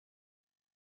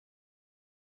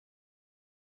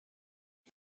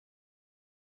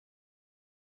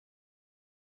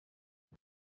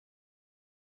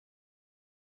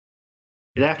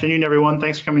Good afternoon, everyone.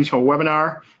 Thanks for coming to our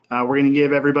webinar. We're going to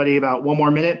give everybody about 1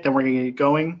 more minute, then we're going to get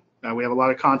going. We have a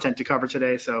lot of content to cover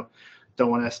today, so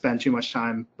don't want to spend too much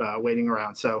time waiting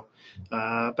around. So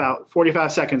about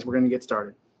 45 seconds, we're going to get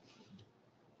started.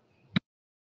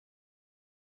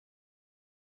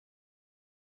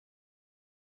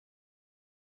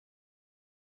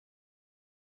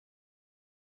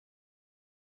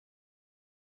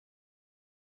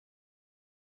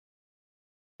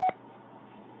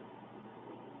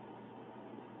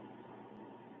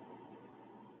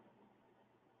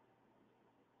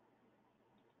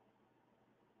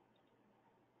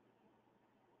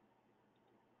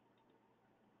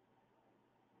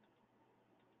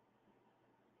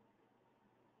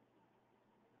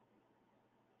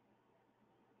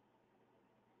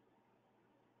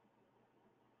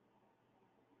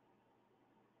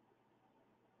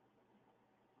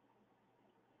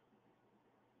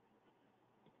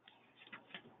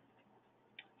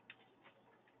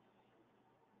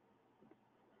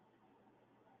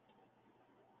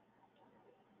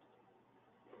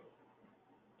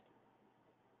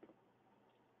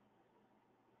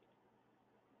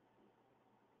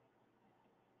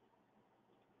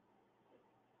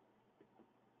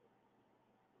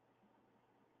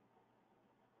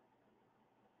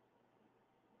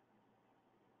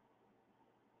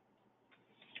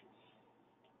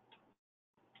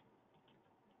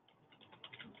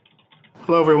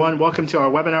 Hello, everyone. Welcome to our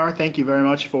webinar. Thank you very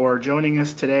much for joining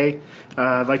us today.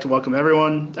 I'd like to welcome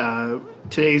everyone.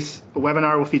 Today's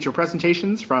webinar will feature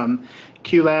presentations from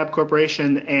QLab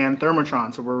Corporation and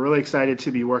Thermotron. So we're really excited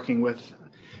to be working with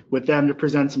them to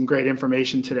present some great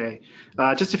information today.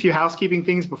 Just a few housekeeping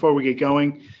things before we get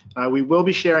going. We will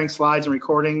be sharing slides and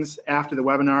recordings after the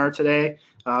webinar today.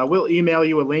 We'll email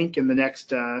you a link in the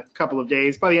next couple of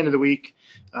days, by the end of the week,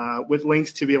 with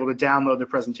links to be able to download the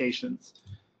presentations.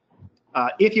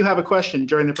 If you have a question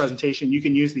during the presentation, you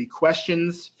can use the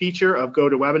questions feature of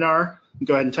GoToWebinar.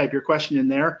 Go ahead and type your question in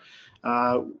there.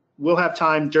 We'll have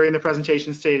time during the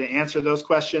presentation today to answer those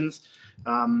questions.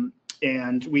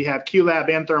 And we have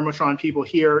QLab and Thermotron people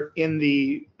here in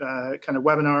the kind of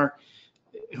webinar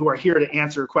who are here to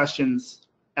answer questions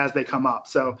as they come up.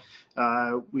 So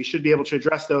we should be able to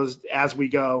address those as we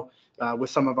go with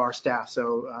some of our staff.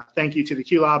 So thank you to the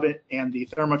QLab and the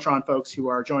Thermotron folks who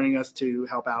are joining us to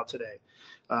help out today.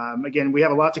 Again, we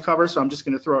have a lot to cover, so I'm just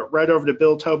going to throw it right over to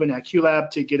Bill Tobin at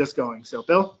QLab to get us going. So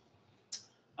Bill?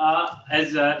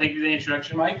 Thank you for the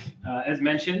introduction, Mike. As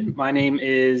mentioned, my name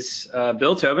is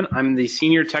Bill Tobin. I'm the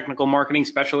Senior Technical Marketing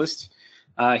Specialist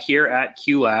here at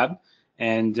QLab.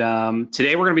 And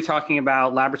today we're going to be talking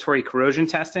about laboratory corrosion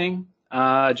testing.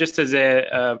 Just as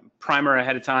a primer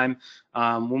ahead of time,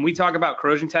 when we talk about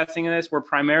corrosion testing in this, we're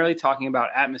primarily talking about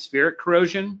atmospheric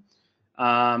corrosion,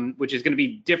 which is going to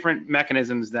be different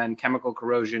mechanisms than chemical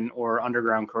corrosion or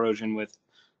underground corrosion with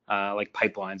like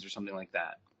pipelines or something like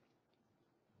that.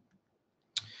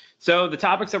 So the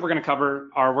topics that we're going to cover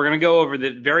are, we're going to go over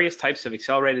the various types of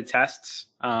accelerated tests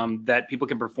that people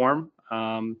can perform.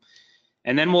 And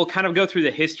then we'll kind of go through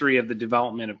the history of the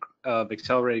development of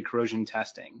accelerated corrosion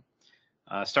testing.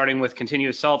 Starting with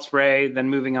continuous salt spray, then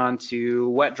moving on to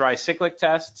wet, dry, cyclic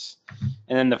tests,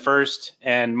 and then the first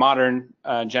and modern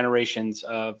generations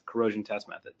of corrosion test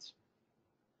methods.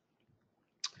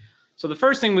 So the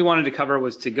first thing we wanted to cover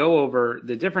was to go over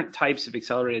the different types of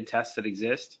accelerated tests that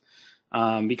exist,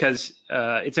 because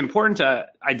it's important to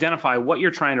identify what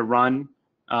you're trying to run,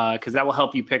 because that will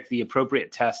help you pick the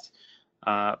appropriate test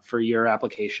for your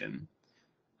application.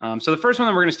 So the first one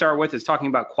that we're going to start with is talking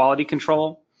about quality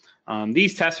control.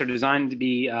 These tests are designed to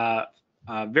be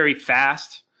very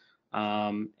fast,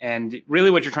 and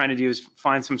really what you're trying to do is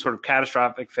find some sort of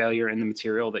catastrophic failure in the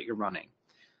material that you're running.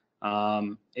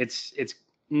 It's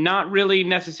not really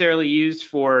necessarily used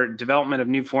for development of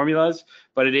new formulas,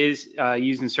 but it is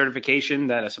used in certification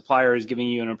that a supplier is giving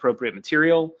you an appropriate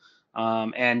material.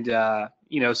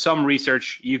 You know, some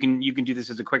research, you can do this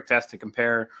as a quick test to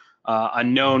compare a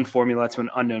known formula to an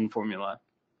unknown formula.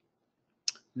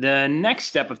 The next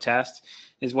step of test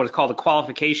is what is called a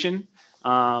qualification.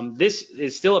 This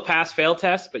is still a pass-fail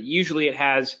test, but usually it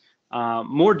has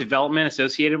more development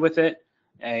associated with it.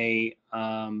 Like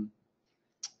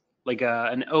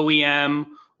an OEM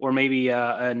or maybe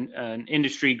an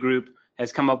industry group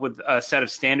has come up with a set of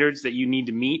standards that you need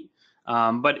to meet.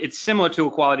 But it's similar to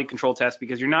a quality control test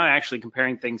because you're not actually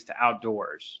comparing things to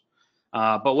outdoors.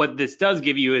 But what this does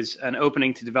give you is an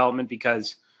opening to development,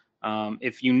 because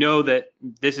if you know that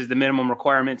this is the minimum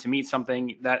requirement to meet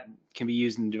something, that can be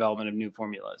used in the development of new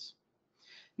formulas.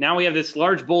 Now we have this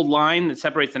large bold line that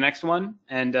separates the next one,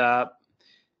 and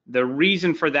The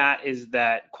reason for that is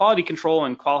that quality control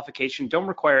and qualification don't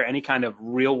require any kind of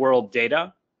real world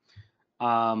data.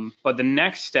 But the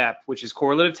next step, which is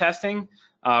correlative testing,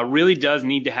 really does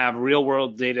need to have real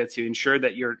world data to ensure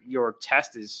that your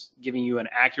test is giving you an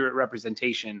accurate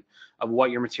representation of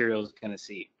what your material is going to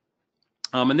see.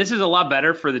 And this is a lot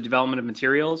better for the development of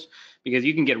materials because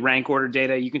you can get rank order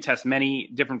data. You can test many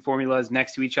different formulas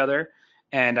next to each other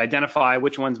and identify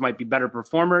which ones might be better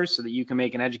performers so that you can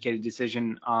make an educated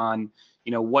decision on,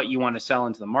 what you want to sell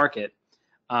into the market.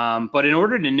 But in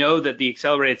order to know that the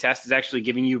accelerated test is actually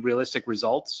giving you realistic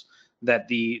results, that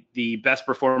the best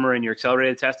performer in your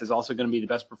accelerated test is also going to be the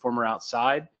best performer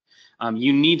outside,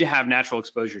 you need to have natural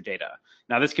exposure data.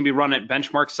 Now, this can be run at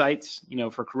benchmark sites,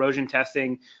 for corrosion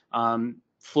testing.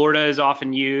 Florida is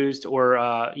often used, or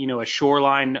a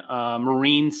shoreline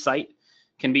marine site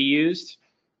can be used.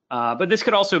 But this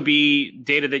could also be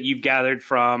data that you've gathered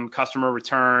from customer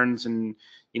returns, and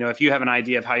if you have an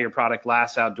idea of how your product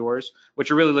lasts outdoors. What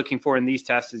you're really looking for in these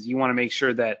tests is you want to make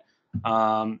sure that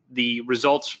the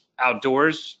results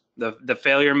outdoors, the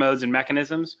failure modes and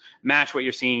mechanisms, match what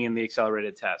you're seeing in the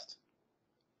accelerated test.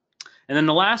 And then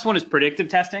the last one is predictive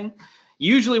testing.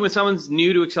 Usually when someone's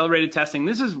new to accelerated testing,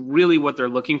 this is really what they're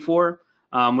looking for,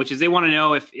 which is they want to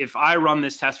know if I run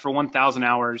this test for 1,000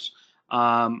 hours,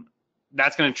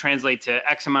 that's going to translate to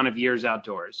X amount of years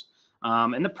outdoors.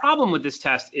 And the problem with this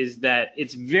test is that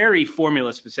it's very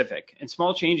formula specific, and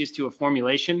small changes to a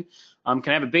formulation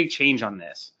can have a big change on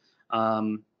this.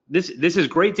 This is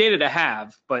great data to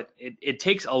have, but it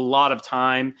takes a lot of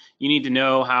time. You need to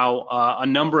know how a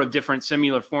number of different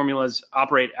similar formulas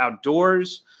operate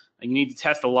outdoors. You need to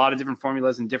test a lot of different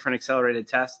formulas in different accelerated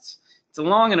tests. It's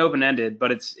long and open-ended,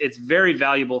 but it's very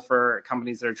valuable for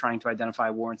companies that are trying to identify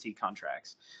warranty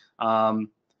contracts.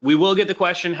 We will get the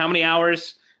question, how many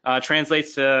hours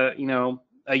translates to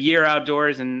a year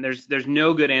outdoors, and there's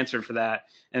no good answer for that,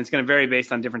 and it's going to vary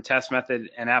based on different test method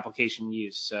and application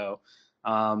use. So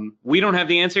we don't have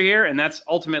the answer here, and that's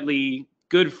ultimately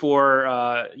good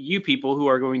for you people who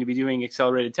are going to be doing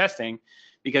accelerated testing,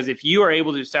 because if you are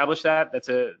able to establish that, that's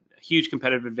a huge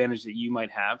competitive advantage that you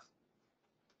might have.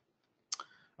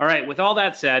 All right, with all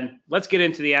that said, let's get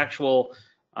into the actual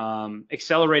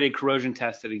accelerated corrosion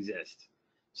tests that exist.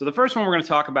 So the first one we're going to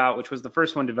talk about, which was the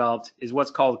first one developed, is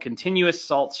what's called continuous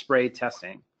salt spray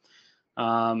testing.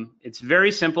 It's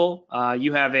very simple.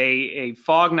 You have a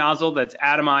fog nozzle that's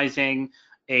atomizing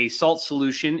a salt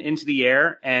solution into the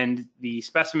air, and the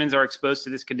specimens are exposed to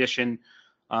this condition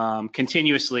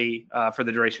continuously for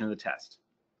the duration of the test.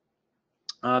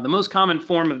 The most common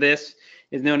form of this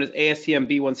is known as ASTM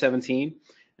B117.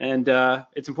 And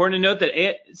it's important to note that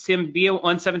ASTM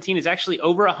B117 is actually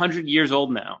over 100 years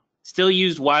old now, still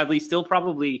used widely, still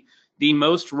probably the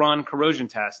most run corrosion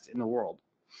test in the world.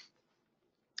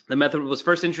 The method was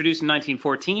first introduced in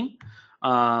 1914,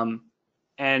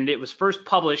 and it was first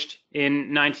published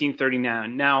in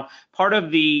 1939. Now, part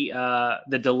of the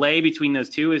delay between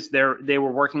those two is they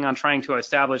were working on trying to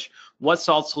establish what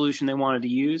salt solution they wanted to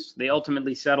use. They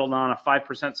ultimately settled on a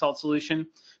 5% salt solution,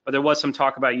 but there was some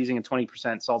talk about using a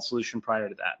 20% salt solution prior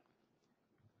to that.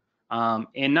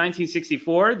 In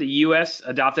 1964, the U.S.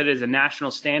 adopted it as a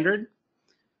national standard,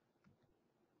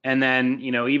 and then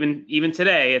even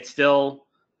today, it's still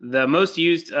the most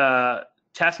used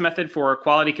test method for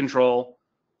quality control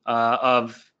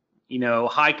of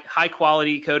high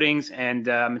quality coatings and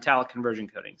metallic conversion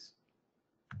coatings.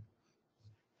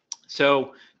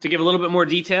 So to give a little bit more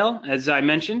detail, as I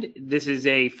mentioned, this is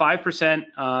a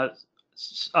 5%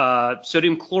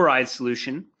 sodium chloride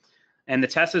solution, and the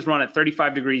test is run at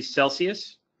 35 degrees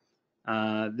Celsius.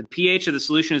 The pH of the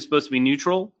solution is supposed to be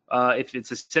neutral. If it's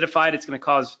acidified, it's going to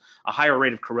cause a higher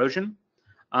rate of corrosion.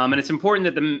 And it's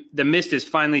important that the mist is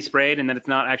finely sprayed and that it's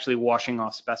not actually washing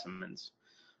off specimens.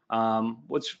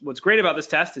 What's great about this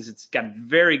test is it's got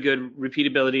very good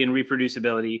repeatability and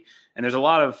reproducibility, and there's a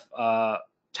lot of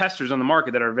testers on the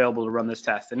market that are available to run this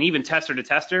test. And even tester to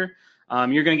tester,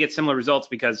 you're going to get similar results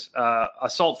because a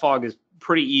salt fog is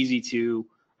pretty easy to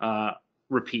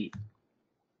repeat.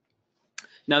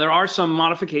 Now, there are some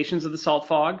modifications of the salt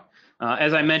fog.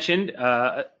 As I mentioned,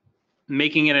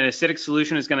 making it an acidic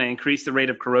solution is going to increase the rate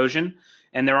of corrosion,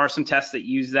 and there are some tests that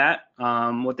use that.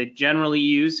 What they generally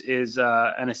use is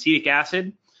an acetic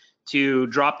acid to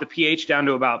drop the pH down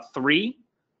to about 3,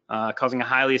 causing a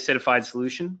highly acidified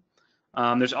solution.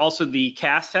 There's also the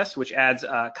CAS test, which adds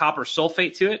copper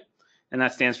sulfate to it, and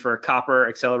that stands for copper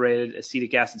accelerated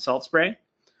acetic acid salt spray.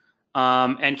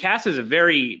 And CAS is a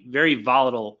very, very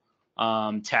volatile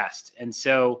test, and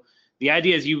so the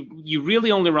idea is you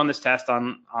really only run this test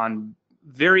on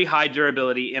very high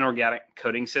durability inorganic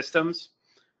coating systems.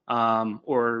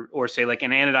 or say like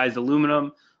an anodized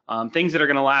aluminum, things that are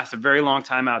going to last a very long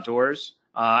time outdoors,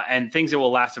 and things that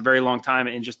will last a very long time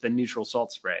in just the neutral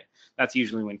salt spray. That's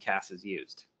usually when CAS is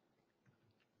used.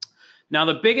 Now,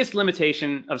 the biggest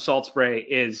limitation of salt spray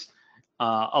is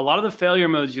a lot of the failure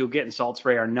modes you'll get in salt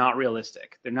spray are not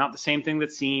realistic. They're not the same thing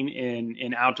that's seen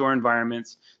in outdoor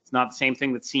environments. It's not the same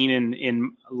thing that's seen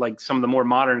in like some of the more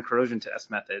modern corrosion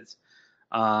test methods.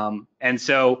 And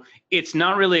so it's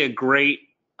not really a great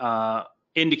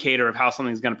indicator of how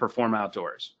something's going to perform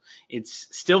outdoors. It's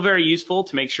still very useful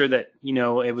to make sure that, you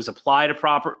know, it was applied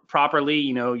properly.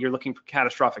 You know, you're looking for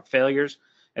catastrophic failures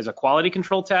as a quality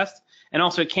control test. And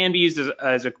also it can be used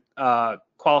as a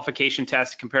qualification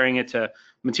test, comparing it to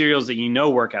materials that you know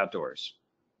work outdoors.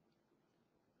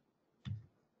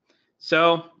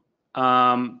 So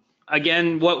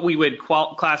again, what we would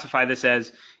classify this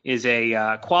as is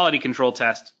a quality control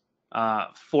test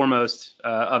foremost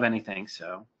of anything.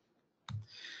 So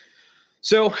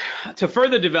to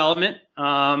further development,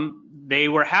 they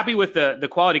were happy with the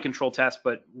quality control test,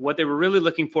 but what they were really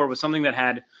looking for was something that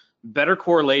had better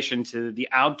correlation to the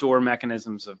outdoor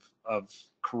mechanisms of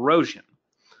corrosion.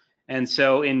 And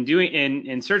so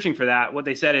in searching for that, what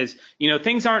they said is, you know,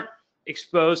 things aren't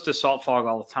exposed to salt fog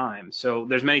all the time. So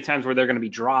there's many times where they're going to be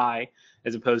dry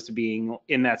as opposed to being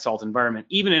in that salt environment,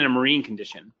 even in a marine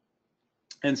condition.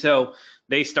 And so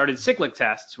they started cyclic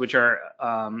tests, which are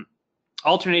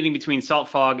alternating between salt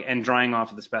fog and drying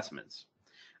off of the specimens.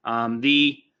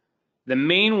 The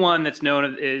main one that's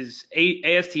known is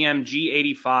ASTM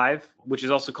G85, which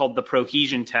is also called the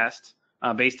Prohesion test,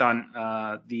 based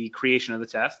on the creation of the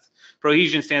test.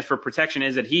 Prohesion stands for protection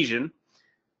is adhesion,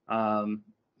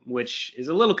 which is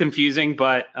a little confusing,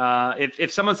 but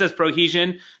if someone says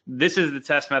Prohesion, this is the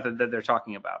test method that they're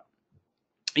talking about.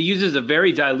 It uses a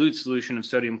very dilute solution of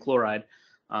sodium chloride.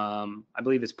 I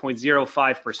believe it's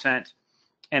 0.05%.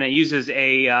 And it uses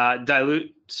a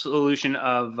dilute solution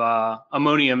of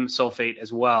ammonium sulfate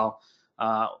as well,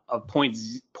 of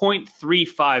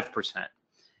 0.35%.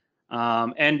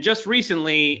 And just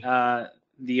recently,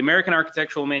 the American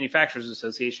Architectural Manufacturers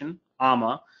Association,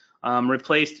 AMA,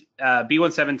 replaced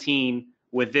B117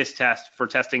 with this test for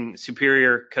testing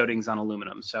superior coatings on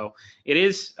aluminum. So it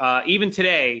is, even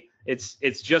today,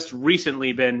 it's just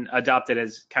recently been adopted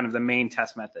as kind of the main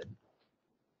test method.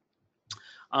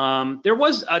 There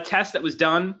was a test that was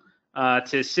done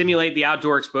to simulate the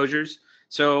outdoor exposures.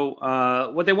 So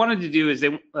what they wanted to do is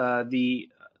the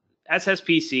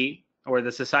SSPC, or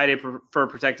the Society for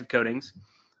Protective Coatings,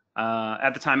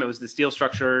 at the time it was the Steel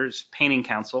Structures Painting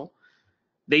Council,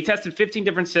 they tested 15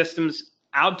 different systems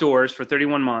outdoors for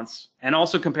 31 months and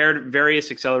also compared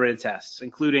various accelerated tests,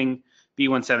 including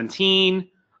B117,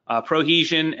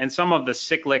 Prohesion, and some of the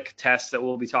cyclic tests that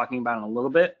we'll be talking about in a little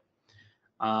bit.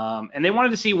 And they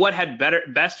wanted to see what had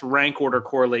best rank order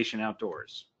correlation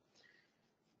outdoors.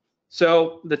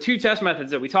 So the two test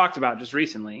methods that we talked about just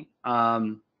recently,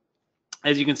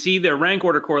 as you can see, their rank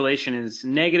order correlation is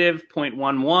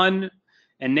 -0.11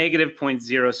 and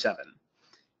 -0.07.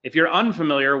 If you're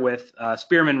unfamiliar with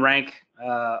Spearman rank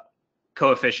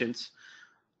coefficients,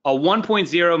 a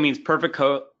 1.0 means perfect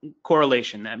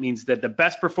correlation. That means that the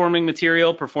best performing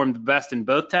material performed the best in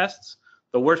both tests,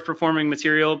 the worst performing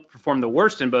material performed the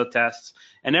worst in both tests,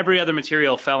 and every other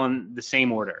material fell in the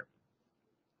same order.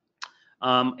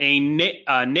 A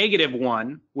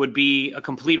 -1 would be a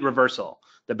complete reversal.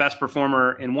 The best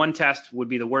performer in one test would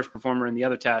be the worst performer in the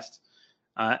other test,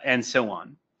 and so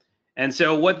on. And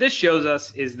so what this shows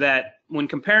us is that when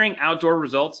comparing outdoor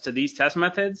results to these test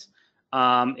methods,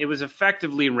 it was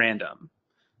effectively random.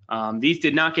 These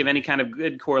did not give any kind of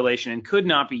good correlation and could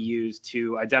not be used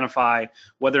to identify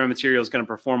whether a material is going to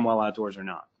perform well outdoors or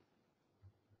not.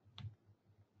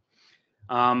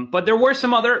 But there were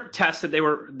some other tests that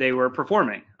they were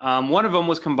performing. One of them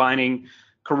was combining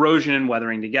corrosion and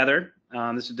weathering together.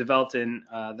 This was developed in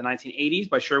the 1980s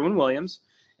by Sherwin-Williams,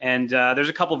 and there's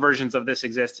a couple versions of this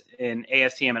exist in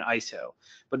ASTM and ISO.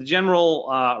 But the general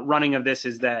running of this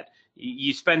is that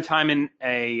you spend time in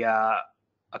a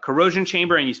corrosion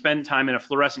chamber and you spend time in a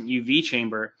fluorescent UV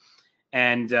chamber,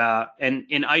 and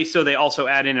in ISO they also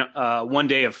add in 1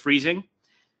 day of freezing,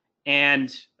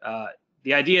 and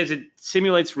the idea is it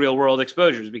simulates real world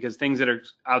exposures because things that are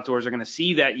outdoors are going to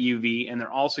see that UV and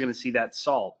they're also going to see that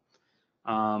salt.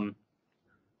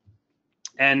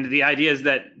 And the idea is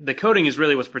that the coating is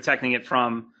really what's protecting it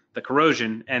from the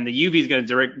corrosion, and the UV is going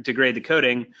to degrade the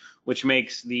coating, which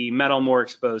makes the metal more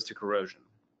exposed to corrosion.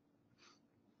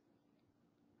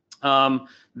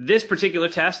 This particular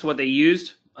test, what they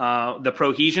used, the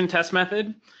Prohesion test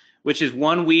method, which is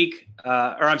 1 week,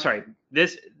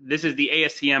 this is the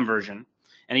ASTM version,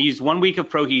 and it used 1 week of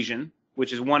Corrosion,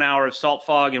 which is 1 hour of salt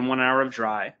fog and 1 hour of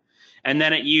dry. And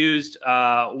then it used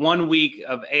 1 week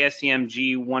of ASTM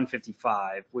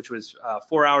G155, which was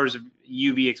 4 hours of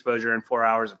UV exposure and 4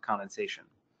 hours of condensation.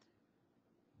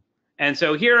 And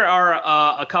so here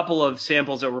are a couple of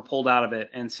samples that were pulled out of it.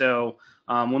 And so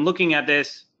when looking at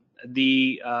this,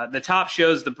 the top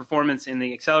shows the performance in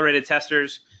the accelerated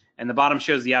testers, and the bottom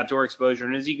shows the outdoor exposure.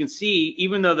 And as you can see,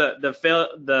 even though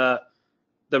the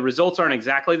results aren't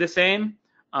exactly the same,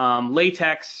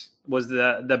 latex was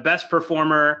the best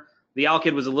performer. The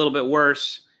alkyd was a little bit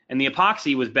worse, and the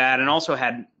epoxy was bad and also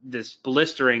had this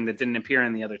blistering that didn't appear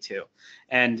in the other two.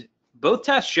 And both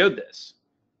tests showed this.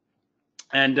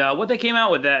 And what they came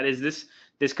out with that is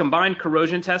this combined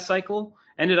corrosion test cycle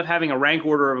ended up having a rank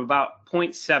order of about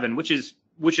 0.7, which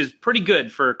is pretty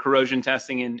good for corrosion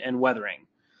testing and weathering.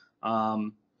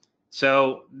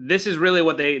 So this is really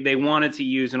what they wanted to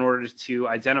use in order to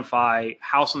identify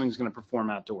how something's going to perform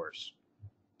outdoors.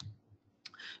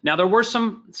 Now, there were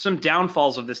some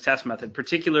downfalls of this test method,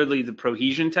 particularly the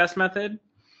Corrosion test method.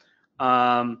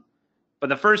 But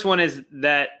the first one is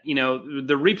that, you know,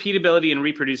 the repeatability and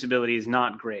reproducibility is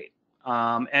not great.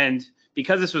 And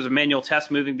because this was a manual test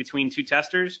moving between two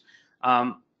testers,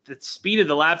 the speed of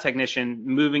the lab technician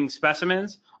moving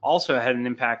specimens also had an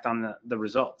impact on the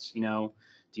results. You know,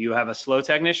 do you have a slow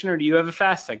technician or do you have a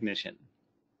fast technician?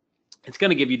 It's going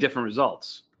to give you different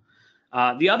results.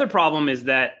 The other problem is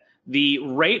that the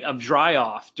rate of dry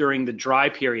off during the dry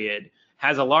period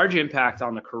has a large impact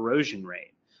on the corrosion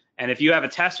rate. And if you have a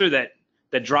tester that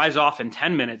dries off in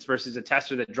 10 minutes versus a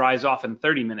tester that dries off in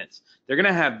 30 minutes, they're going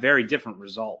to have very different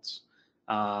results.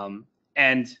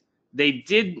 And they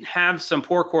did have some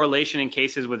poor correlation in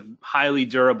cases with highly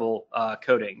durable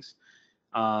coatings.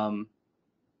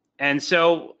 And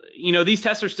so, you know, these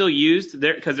tests are still used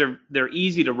because they're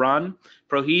easy to run.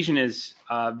 Corrosion is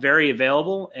very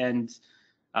available, and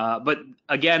but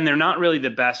again, they're not really the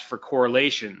best for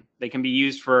correlation. They can be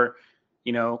used for,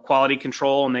 you know, quality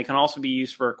control, and they can also be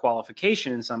used for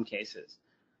qualification in some cases.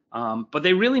 But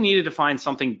they really needed to find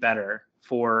something better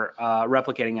for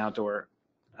replicating outdoor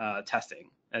testing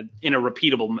in a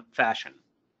repeatable fashion.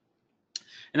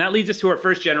 And that leads us to our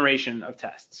first generation of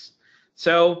tests.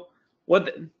 So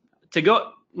to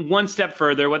go one step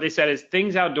further, what they said is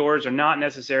things outdoors are not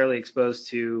necessarily exposed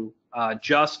to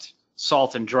just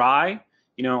salt and dry.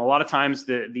 You know, a lot of times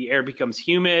the air becomes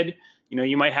humid. You know,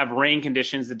 you might have rain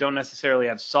conditions that don't necessarily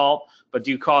have salt, but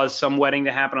do cause some wetting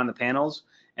to happen on the panels.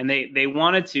 And they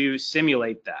wanted to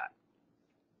simulate that.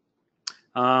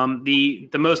 The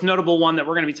most notable one that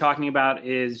we're going to be talking about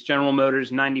is General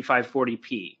Motors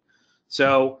 9540P.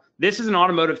 So this is an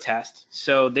automotive test.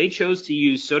 So they chose to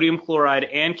use sodium chloride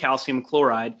and calcium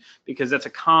chloride because that's a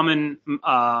common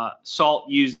salt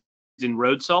used in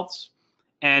road salts.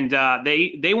 And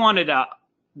they wanted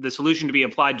the solution to be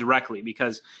applied directly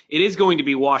because it is going to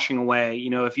be washing away. You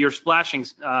know, if you're splashing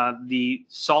the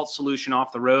salt solution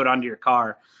off the road onto your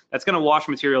car, that's going to wash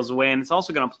materials away, and it's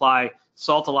also going to apply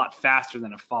salt a lot faster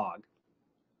than a fog.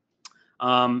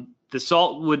 The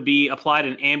salt would be applied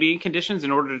in ambient conditions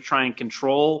in order to try and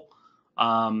control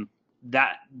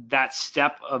that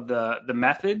step of the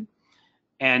method.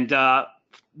 And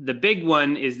the big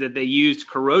one is that they used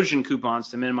corrosion coupons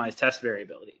to minimize test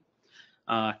variability.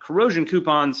 Corrosion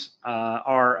coupons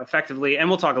are effectively, and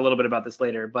we'll talk a little bit about this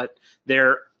later, but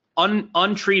they're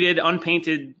untreated,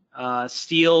 unpainted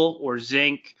steel or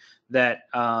zinc that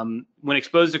when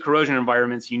exposed to corrosion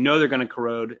environments, you know they're going to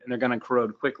corrode, and they're going to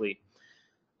corrode quickly.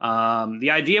 The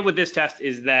idea with this test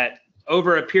is that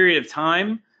over a period of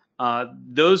time,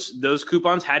 those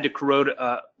coupons had to corrode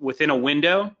within a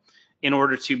window in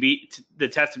order the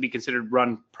test to be considered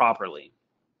run properly.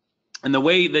 And the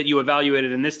way that you evaluate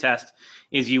it in this test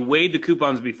is you weighed the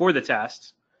coupons before the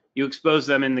test, you expose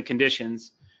them in the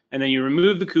conditions, and then you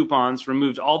remove the coupons,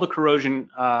 removed all the corrosion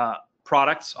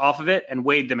products off of it, and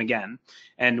weighed them again.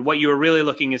 And what you were really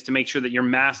looking is to make sure that your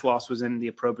mass loss was in the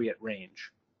appropriate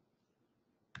range.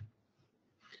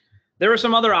 There were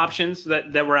some other options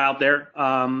that were out there.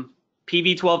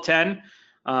 PV1210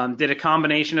 did a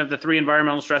combination of the three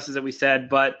environmental stresses that we said,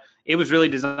 but it was really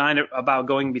designed about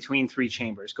going between three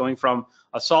chambers, going from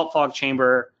a salt fog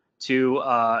chamber to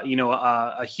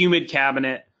a humid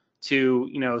cabinet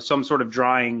to some sort of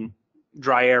dry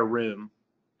air room.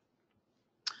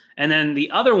 And then the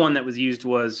other one that was used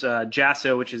was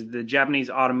JASO, which is the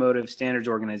Japanese Automotive Standards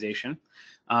Organization.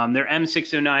 Their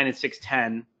M609 and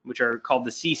 610, which are called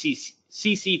the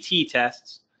CCT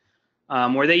tests,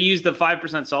 where they use the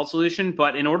 5% salt solution,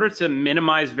 but in order to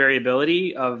minimize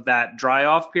variability of that dry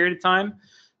off period of time,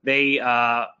 they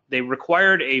they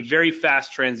required a very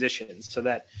fast transition, so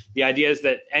that the idea is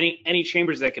that any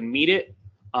chambers that can meet it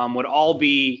would all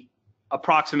be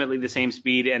approximately the same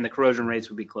speed, and the corrosion rates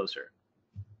would be closer.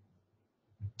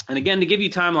 And again, to give you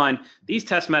timeline, these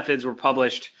test methods were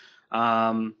published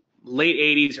late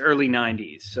 80s, early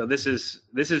 90s. So this is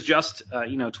just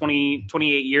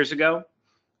 28 years ago.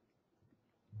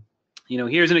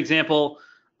 Here's an example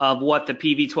of what the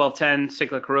PV1210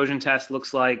 cyclic corrosion test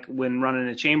looks like when run in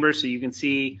a chamber. So you can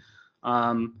see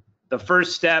the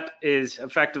first step is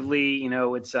effectively,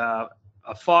 it's a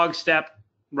fog step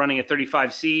running at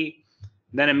 35C,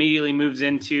 then immediately moves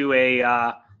into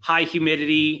a high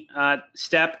humidity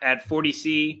step at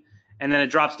 40C, and then it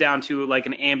drops down to like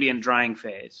an ambient drying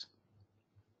phase.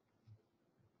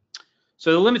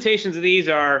 So the limitations of these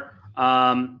are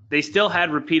they still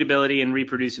had repeatability and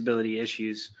reproducibility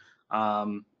issues.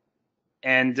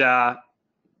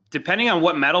 Depending on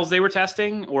what metals they were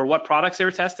testing or what products they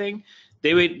were testing,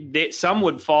 some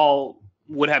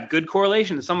would have good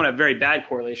correlation and some would have very bad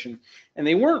correlation. And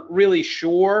they weren't really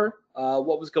sure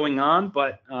what was going on,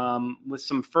 but with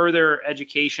some further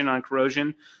education on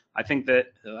corrosion, I think that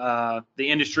the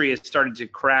industry has started to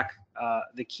crack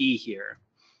the key here.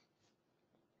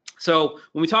 So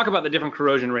when we talk about the different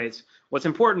corrosion rates, what's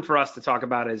important for us to talk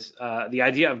about is the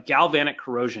idea of galvanic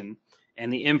corrosion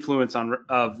and the influence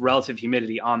of relative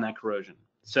humidity on that corrosion.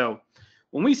 So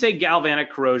when we say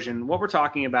galvanic corrosion, what we're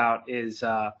talking about is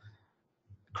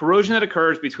corrosion that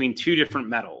occurs between two different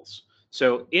metals.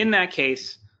 So in that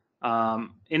case,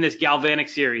 in this galvanic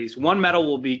series, one metal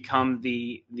will become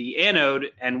the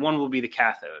anode and one will be the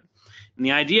cathode. And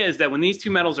the idea is that when these two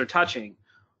metals are touching,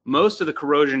 most of the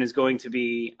corrosion is going to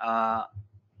be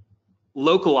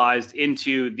localized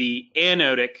into the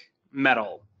anodic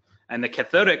metal, and the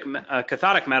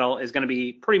cathodic metal is going to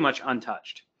be pretty much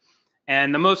untouched.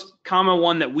 And the most common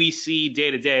one that we see day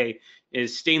to day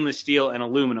is stainless steel and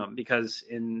aluminum, because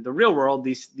in the real world,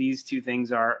 these two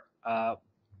things are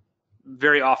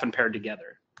very often paired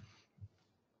together.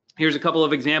 Here's a couple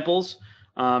of examples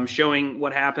showing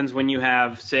what happens when you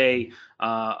have, say,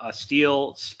 a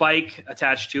steel spike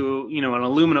attached to an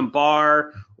aluminum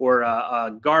bar or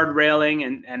a guard railing,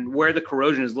 and where the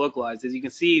corrosion is localized. As you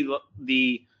can see,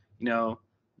 the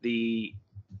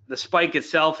spike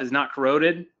itself is not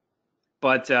corroded,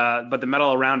 but the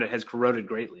metal around it has corroded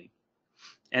greatly,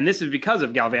 and this is because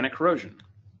of galvanic corrosion.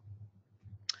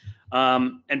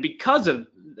 And because of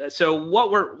so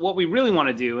what we really want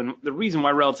to do, and the reason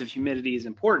why relative humidity is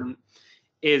important,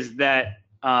 is that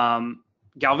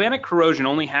galvanic corrosion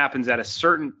only happens at a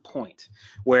certain point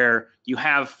where you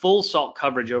have full salt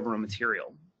coverage over a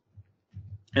material.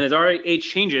 And as RH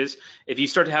changes, if you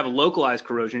start to have a localized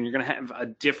corrosion, you're going to have a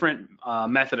different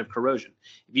method of corrosion.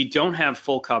 If you don't have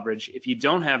full coverage, if you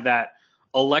don't have that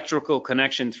electrical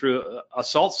connection through a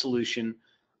salt solution,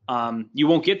 you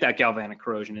won't get that galvanic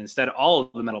corrosion. Instead, all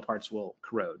of the metal parts will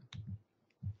corrode.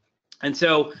 And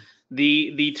so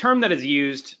the term that is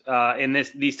used in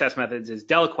these test methods is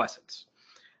deliquescence.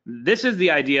 This is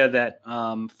the idea that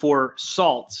for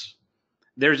salts,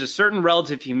 there's a certain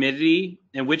relative humidity,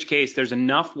 in which case there's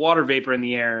enough water vapor in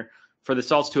the air for the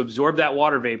salts to absorb that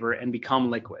water vapor and become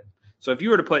liquid. So if you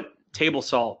were to put table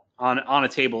salt on a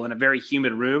table in a very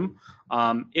humid room,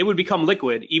 it would become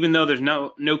liquid even though there's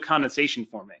no condensation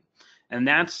forming. And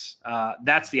that's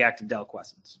the act of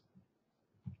deliquescence.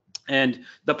 And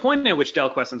the point at which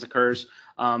deliquescence occurs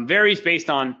varies based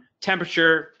on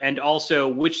temperature and also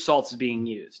which salts is being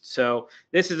used. So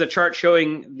this is a chart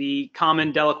showing the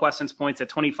common deliquescence points at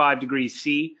 25 degrees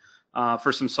C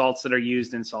for some salts that are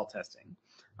used in salt testing.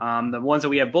 The ones that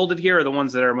we have bolded here are the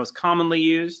ones that are most commonly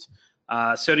used.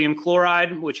 Sodium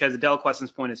chloride, which has a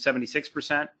deliquescence point of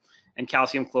 76%, and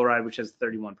calcium chloride, which has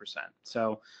 31%.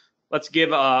 So let's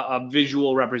give a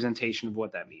visual representation of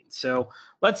what that means. So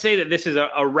let's say that this is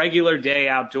a regular day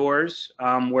outdoors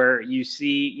where you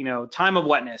see, time of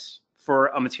wetness for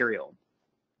a material.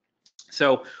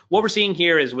 So what we're seeing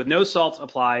here is with no salts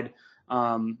applied,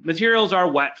 materials are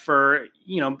wet for,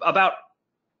 about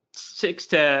 6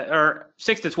 to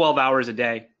 12 hours a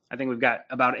day. I think we've got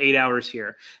about 8 hours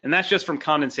here, and that's just from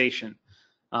condensation.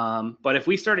 But if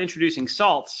we start introducing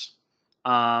salts,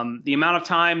 the amount of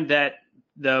time that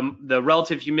the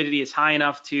relative humidity is high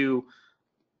enough to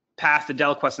pass the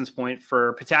deliquescence point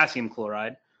for potassium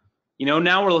chloride,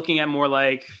 now we're looking at more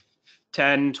like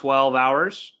 10, 12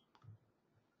 hours.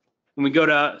 When we go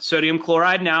to sodium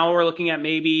chloride, now we're looking at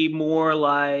maybe more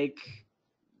like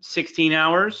 16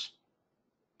 hours.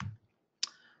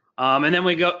 And then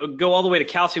we go all the way to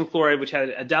calcium chloride, which had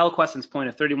a deliquescence point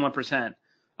of 31%,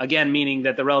 again, meaning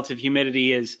that the relative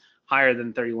humidity is higher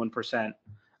than 31%.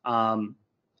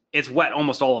 it's wet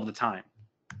almost all of the time.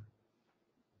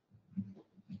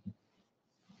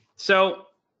 So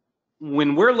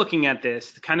when we're looking at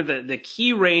this, kind of the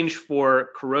key range for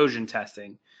corrosion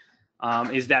testing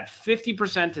is that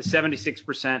 50% to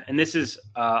 76%, and this is,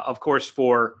 of course,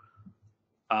 for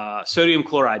sodium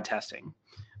chloride testing.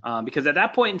 Because at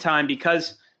that point in time,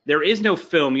 because there is no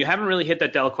film, you haven't really hit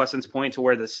that deliquescence point to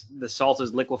where the salt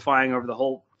is liquefying over the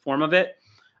whole form of it.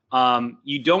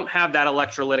 You don't have that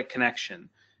electrolytic connection.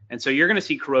 And so you're going to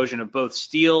see corrosion of both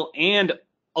steel and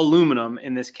aluminum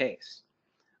in this case.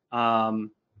 And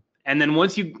then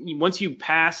once you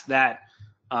pass that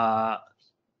that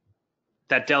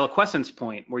deliquescence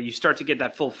point where you start to get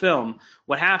that full film,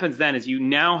 what happens then is you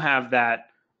now have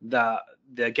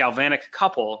the galvanic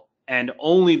couple, and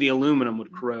only the aluminum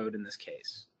would corrode in this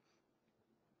case.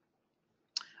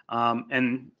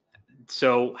 And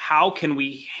so how can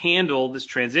we handle this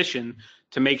transition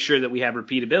to make sure that we have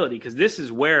repeatability? Because this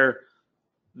is where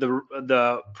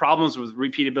the problems with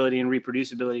repeatability and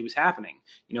reproducibility was happening.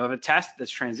 You know, if a test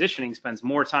that's transitioning spends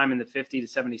more time in the 50 to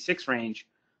 76 range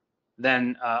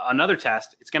than another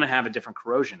test, it's going to have a different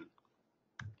corrosion.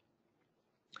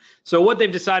 So what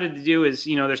they've decided to do is,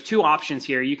 you know, there's two options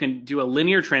here. You can do a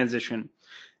linear transition,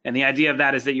 and the idea of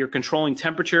that is that you're controlling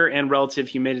temperature and relative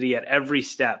humidity at every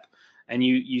step, and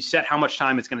you set how much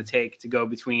time it's going to take to go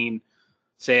between,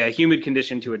 say, a humid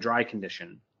condition to a dry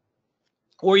condition.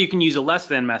 Or you can use a less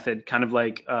than method, kind of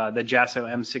like the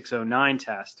JASO M609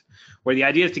 test, where the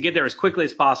idea is to get there as quickly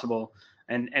as possible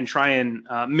and try and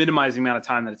minimize the amount of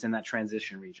time that it's in that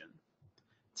transition region.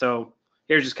 So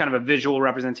here's just kind of a visual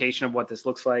representation of what this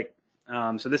looks like.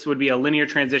 So this would be a linear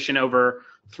transition over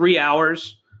 3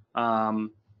 hours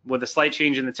with a slight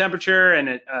change in the temperature and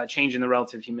a change in the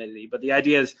relative humidity. But the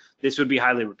idea is this would be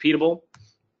highly repeatable.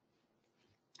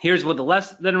 Here's what the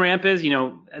less than ramp is. You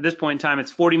know, at this point in time,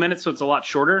 it's 40 minutes, so it's a lot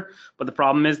shorter. But the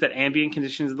problem is that ambient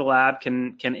conditions of the lab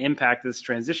can impact this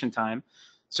transition time.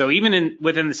 So even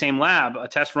within the same lab, a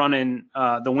test run in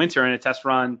the winter and a test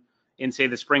run in, say,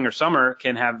 the spring or summer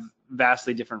can have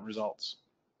vastly different results.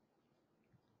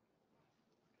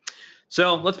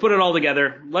 So let's put it all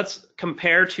together. Let's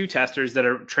compare two testers that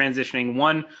are transitioning,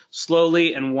 one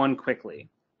slowly and one quickly,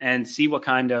 and see what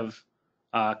kind of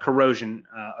corrosion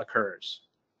occurs.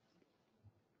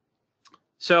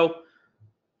 So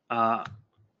for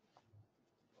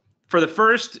the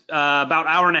first about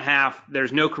hour and a half,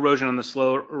 there's no corrosion on the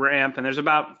slow ramp, and there's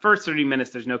about first 30 minutes,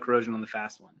 there's no corrosion on the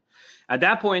fast one. At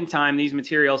that point in time, these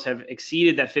materials have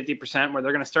exceeded that 50% where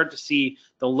they're going to start to see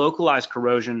the localized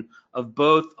corrosion of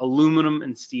both aluminum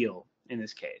and steel in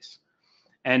this case.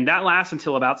 And that lasts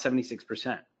until about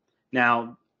 76%.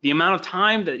 Now, the amount of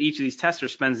time that each of these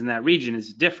testers spends in that region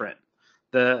is different.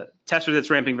 The tester that's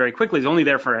ramping very quickly is only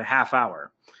there for a half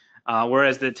hour,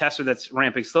 whereas the tester that's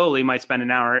ramping slowly might spend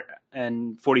an hour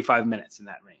and 45 minutes in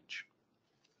that range.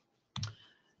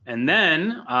 And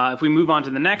then if we move on to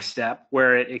the next step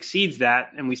where it exceeds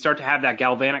that and we start to have that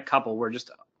galvanic couple where just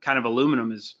kind of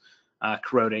aluminum is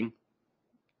corroding.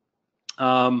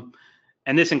 And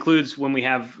this includes when we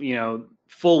have, you know,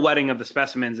 full wetting of the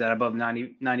specimens at above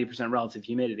 90% relative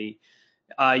humidity.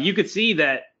 You could see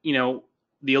that, you know,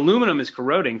 the aluminum is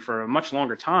corroding for a much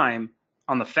longer time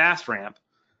on the fast ramp,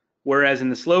 whereas in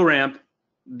the slow ramp,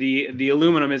 the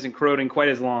aluminum isn't corroding quite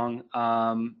as long,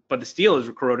 but the steel is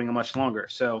corroding a much longer.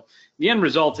 So the end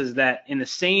result is that in the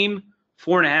same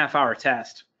 4.5 hour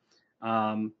test,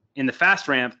 in the fast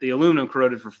ramp, the aluminum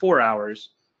corroded for 4 hours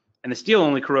and the steel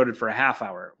only corroded for a half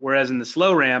hour. Whereas in the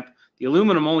slow ramp, the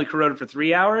aluminum only corroded for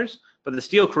 3 hours, but the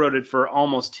steel corroded for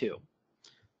almost 2.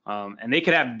 And they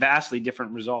could have vastly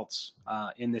different results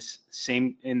in the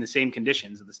same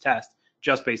conditions of this test,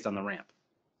 just based on the ramp.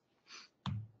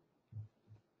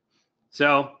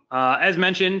 So as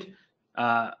mentioned,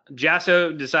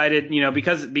 JASO decided, you know,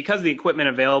 because the equipment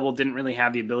available didn't really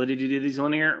have the ability to do these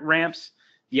linear ramps,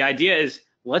 the idea is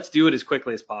let's do it as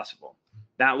quickly as possible.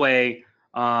 That way,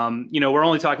 you know, we're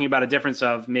only talking about a difference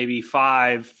of maybe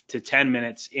 5 to 10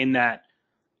 minutes in that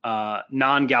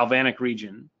non-galvanic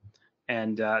region.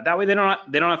 And that way they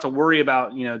don't have to worry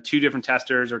about, you know, 2 different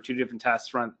testers or 2 different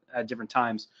tests run at different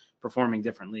times performing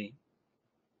differently.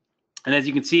 And as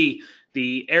you can see,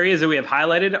 the areas that we have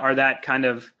highlighted are that kind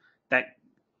of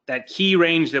that key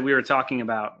range that we were talking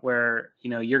about, where, you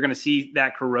know, you're going to see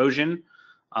that corrosion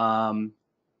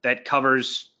that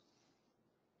covers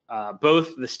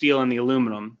both the steel and the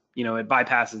aluminum. You know, it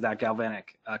bypasses that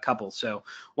galvanic couple. So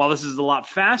while this is a lot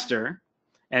faster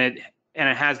and it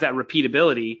has that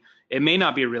repeatability, it may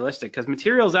not be realistic because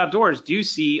materials outdoors do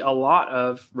see a lot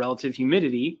of relative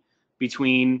humidity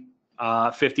between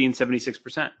 50 and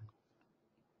 76%.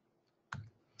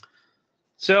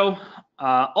 So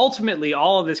ultimately,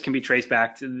 all of this can be traced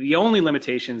back to the only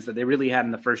limitations that they really had in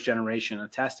the first generation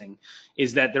of testing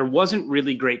is that there wasn't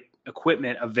really great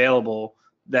equipment available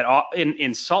that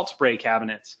in salt spray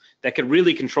cabinets that could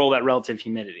really control that relative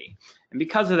humidity. And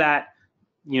because of that,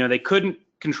 they couldn't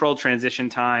control transition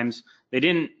times. They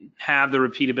didn't have the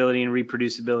repeatability and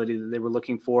reproducibility that they were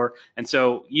looking for. And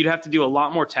so you'd have to do a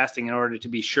lot more testing in order to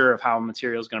be sure of how a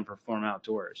material is going to perform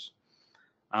outdoors.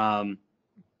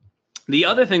 The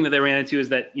other thing that they ran into is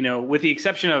that, with the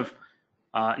exception of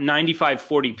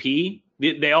 9540P,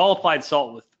 they all applied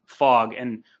salt with fog,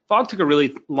 and fog took a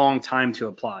really long time to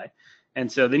apply. And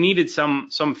so they needed some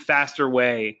faster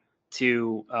way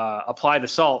to apply the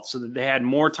salt so that they had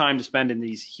more time to spend in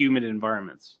these humid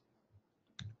environments.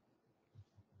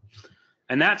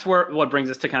 And that's what brings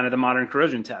us to kind of the modern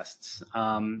corrosion tests.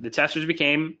 The testers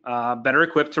became better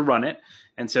equipped to run it.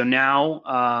 And so now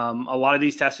a lot of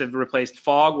these tests have replaced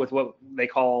fog with what they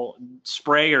call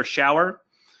spray or shower.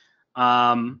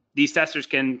 These testers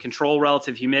can control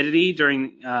relative humidity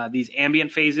during these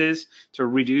ambient phases to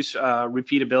reduce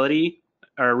repeatability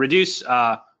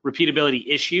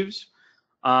issues.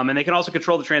 And they can also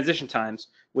control the transition times,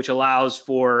 which allows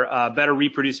for better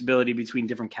reproducibility between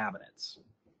different cabinets.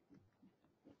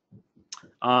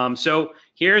 So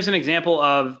here's an example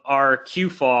of our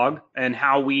QFog and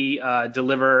how we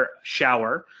deliver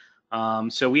shower.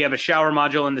 So we have a shower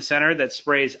module in the center that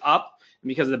sprays up, and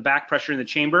because of the back pressure in the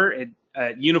chamber, it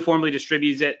uniformly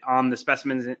distributes it on the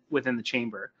specimens within the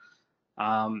chamber.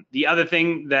 The other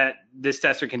thing that this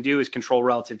tester can do is control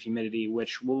relative humidity,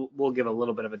 which we'll give a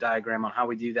little bit of a diagram on how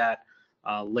we do that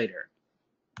later.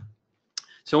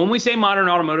 So when we say modern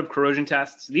automotive corrosion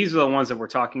tests, these are the ones that we're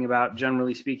talking about,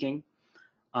 generally speaking.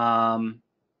 You'll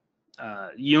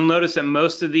notice that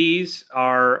most of these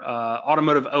are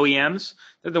automotive OEMs.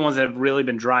 They're the ones that have really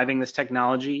been driving this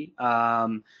technology.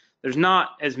 There's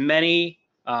not as many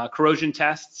corrosion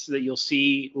tests that you'll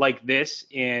see like this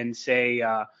in, say,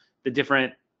 the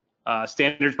different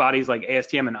standards bodies like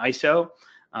ASTM and ISO,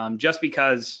 just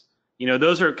because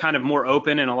those are kind of more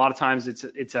open, and a lot of times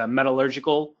it's a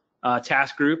metallurgical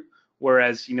task group,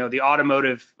 whereas the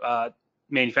automotive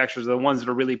manufacturers are the ones that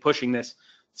are really pushing this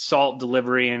salt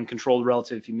delivery and controlled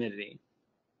relative humidity.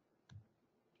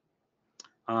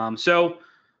 So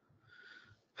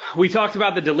we talked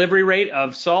about the delivery rate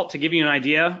of salt. To give you an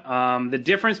idea, the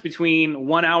difference between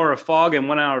 1 hour of fog and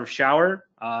 1 hour of shower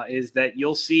is that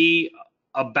you'll see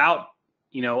about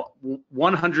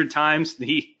 100 times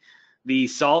the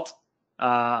salt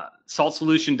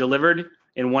solution delivered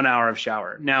in 1 hour of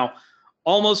shower. Now,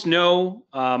 almost no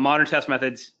modern test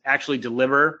methods actually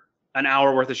deliver an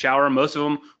hour worth of shower. Most of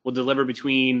them will deliver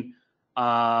between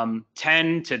 10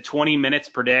 to 20 minutes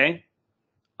per day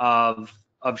of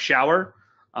shower,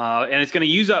 and it's going to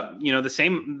use up the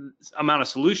same amount of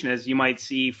solution as you might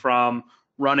see from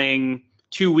running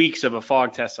 2 weeks of a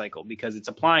fog test cycle, because it's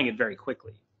applying it very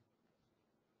quickly.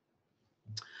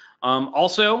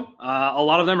 Also, a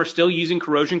lot of them are still using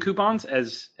corrosion coupons,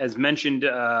 as mentioned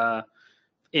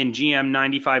in GM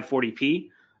 9540P,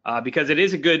 because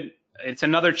it's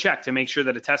another check to make sure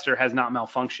that a tester has not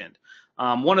malfunctioned.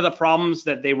 One of the problems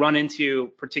that they run into,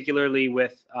 particularly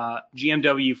with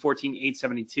GMW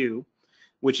 14872,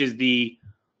 which is the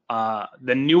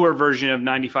newer version of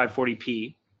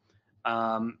 9540P,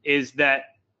 is that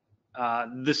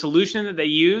the solution that they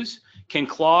use can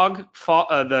clog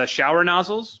the shower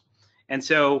nozzles, and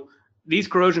so these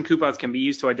corrosion coupons can be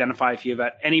used to identify if you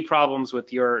have any problems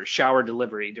with your shower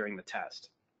delivery during the test.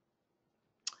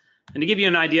 And to give you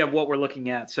an idea of what we're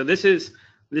looking at, so this is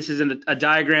a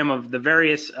diagram of the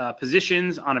various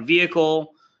positions on a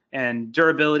vehicle and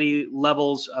durability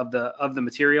levels of the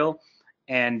material,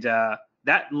 and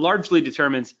that largely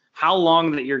determines how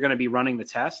long that you're going to be running the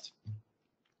test.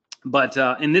 But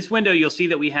in this window, you'll see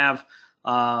that we have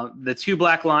the two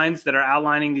black lines that are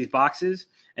outlining these boxes,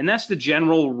 and that's the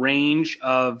general range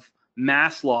of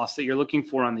mass loss that you're looking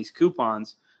for on these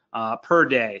coupons per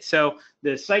day. So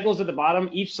the cycles at the bottom,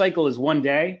 each cycle is 1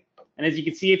 day, and as you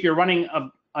can see, if you're running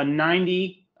a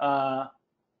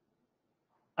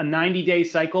 90-day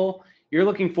cycle, you're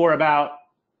looking for about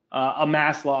a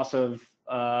mass loss of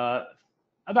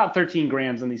about 13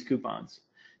 grams on these coupons.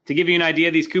 To give you an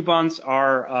idea, these coupons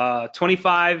are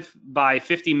 25 by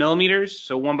 50 millimeters,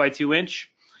 so 1 by 2 inch,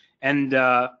 and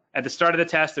at the start of the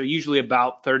test, they're usually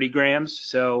about 30 grams.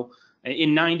 So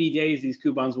in 90 days, these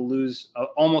coupons will lose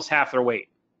almost half their weight.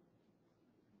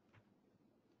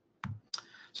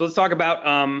 So let's talk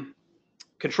about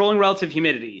controlling relative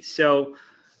humidity. So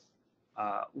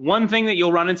one thing that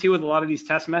you'll run into with a lot of these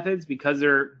test methods, because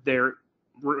they're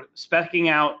speccing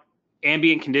out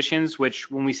ambient conditions, which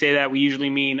when we say that, we usually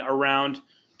mean around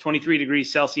 23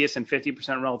 degrees Celsius and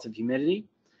 50% relative humidity,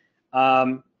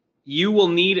 you will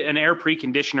need an air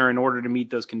preconditioner in order to meet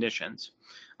those conditions.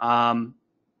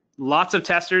 Lots of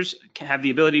testers can have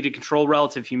the ability to control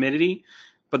relative humidity,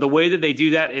 but the way that they do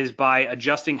that is by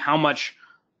adjusting how much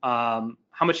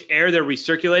air they're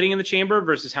recirculating in the chamber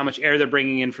versus how much air they're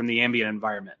bringing in from the ambient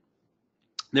environment.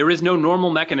 There is no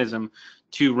normal mechanism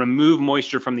to remove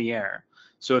moisture from the air.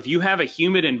 So if you have a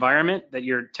humid environment that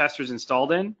your tester's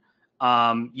installed in,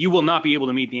 you will not be able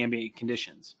to meet the ambient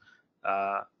conditions.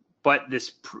 But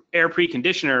this air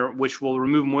preconditioner, which will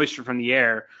remove moisture from the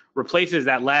air, replaces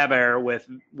that lab air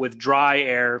with dry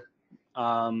air.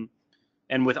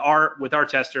 And with our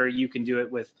tester, you can do it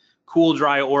with cool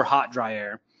dry or hot dry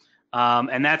air.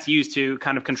 And that's used to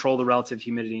kind of control the relative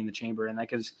humidity in the chamber, and that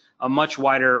gives a much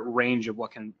wider range of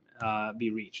what can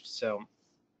be reached. So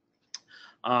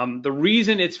the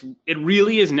reason it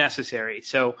really is necessary.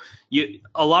 So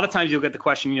a lot of times you'll get the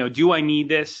question, do I need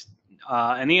this?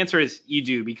 And the answer is you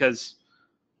do, because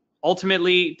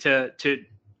ultimately to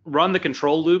run the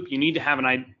control loop, you need to have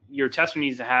your tester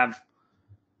needs to have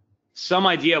some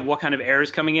idea of what kind of air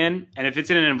is coming in, and if it's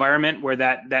in an environment where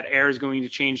that air is going to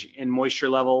change in moisture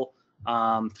level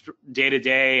day to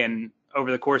day and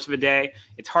over the course of a day,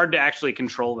 it's hard to actually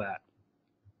control that,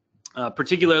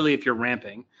 particularly if you're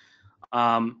ramping.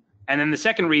 And then the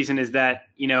second reason is that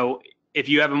if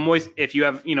you have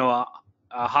a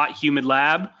hot humid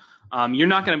lab, you're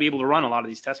not going to be able to run a lot of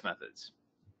these test methods.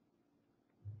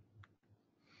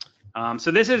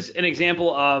 So this is an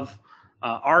example of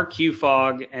our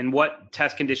QFOG and what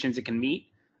test conditions it can meet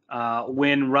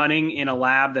when running in a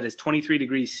lab that is 23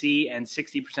 degrees C and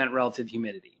 60% relative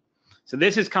humidity. So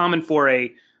this is common for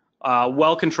a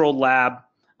well-controlled lab.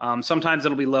 Sometimes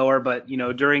it'll be lower, but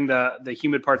during the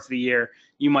humid parts of the year,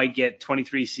 you might get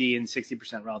 23 C and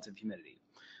 60% relative humidity.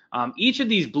 Each of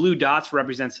these blue dots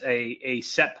represents a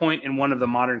set point in one of the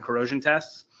modern corrosion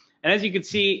tests. And as you can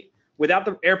see, without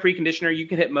the air preconditioner, you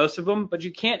can hit most of them, but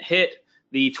you can't hit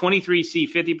the 23C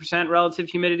 50% relative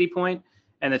humidity point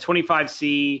and the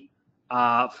 25C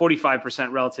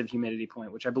 45% relative humidity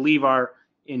point, which I believe are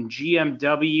in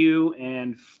GMW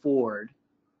and Ford.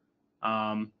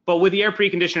 But with the air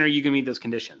preconditioner, you can meet those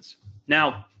conditions.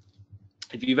 Now,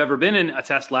 if you've ever been in a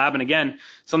test lab, and again,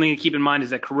 something to keep in mind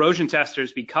is that corrosion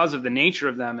testers, because of the nature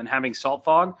of them and having salt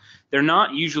fog, they're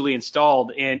not usually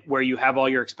installed in where you have all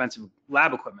your expensive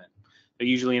lab equipment. They're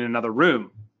usually in another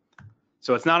room.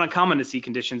 So it's not uncommon to see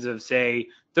conditions of, say,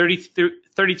 32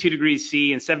 degrees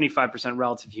C and 75%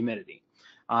 relative humidity.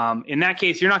 In that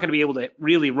case, you're not going to be able to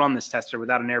really run this tester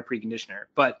without an air preconditioner.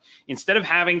 But instead of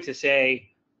having to, say,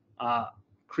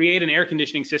 create an air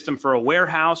conditioning system for a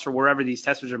warehouse or wherever these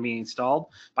testers are being installed,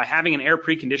 by having an air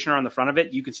preconditioner on the front of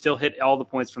it, you can still hit all the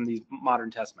points from these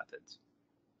modern test methods.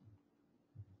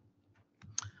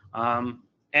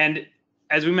 And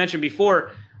as we mentioned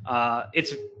before,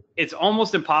 it's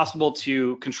almost impossible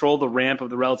to control the ramp of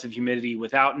the relative humidity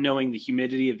without knowing the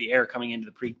humidity of the air coming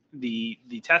into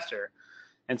the tester.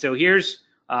 And so here's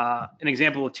an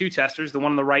example of two testers. The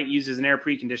one on the right uses an air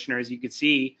preconditioner. As you can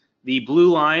see, the blue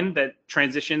line that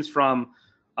transitions from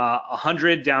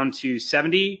 100 down to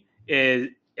 70,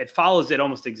 it follows it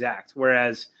almost exact.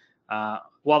 Whereas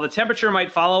while the temperature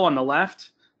might follow on the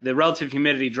left, the relative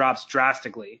humidity drops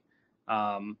drastically.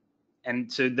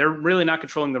 And so they're really not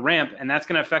controlling the ramp, and that's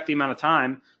going to affect the amount of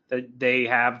time that they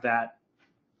have that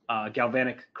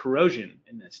galvanic corrosion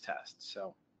in this test.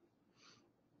 So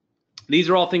these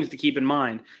are all things to keep in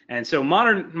mind. And so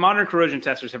modern corrosion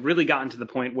testers have really gotten to the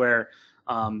point where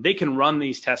they can run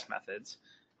these test methods.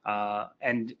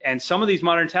 And some of these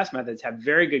modern test methods have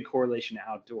very good correlation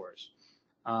outdoors.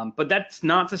 But that's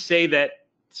not to say that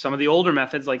some of the older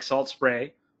methods like salt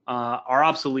spray are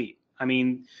obsolete. I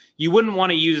mean, you wouldn't want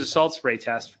to use a salt spray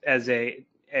test as a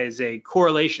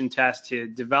correlation test to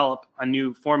develop a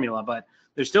new formula, but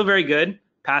they're still very good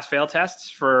pass-fail tests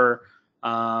for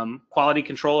quality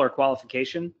control or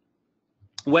qualification.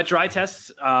 Wet-dry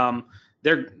tests,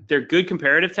 they're good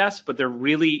comparative tests, but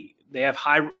they have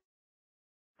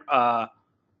a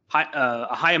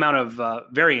high amount of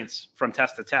variance from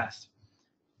test to test.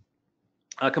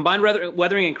 Combined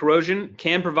weathering and corrosion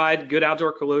can provide good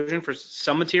outdoor corrosion for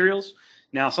some materials.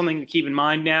 Now, something to keep in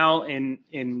mind now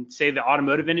in say the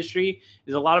automotive industry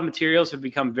is a lot of materials have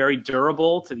become very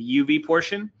durable to the UV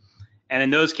portion. And in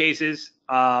those cases,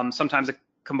 sometimes a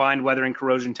combined weathering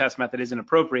corrosion test method isn't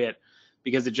appropriate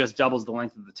because it just doubles the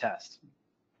length of the test.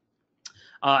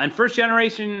 And first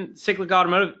generation cyclic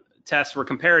automotive tests were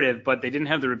comparative, but they didn't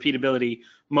have the repeatability,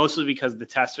 mostly because the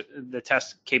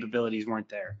test capabilities weren't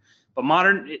there. But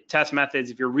modern test methods,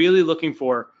 if you're really looking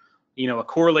for, a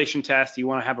correlation test, you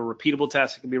want to have a repeatable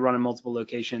test that can be run in multiple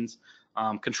locations,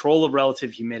 control of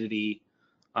relative humidity,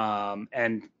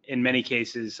 and in many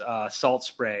cases, salt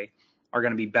spray are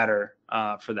going to be better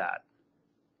for that.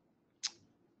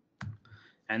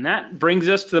 And that brings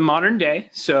us to the modern day.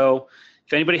 So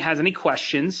if anybody has any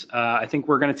questions, I think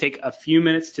we're going to take a few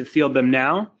minutes to field them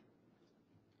now.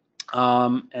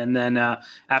 And then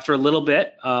after a little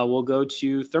bit, we'll go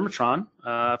to Thermotron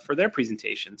for their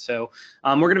presentation. So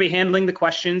we're going to be handling the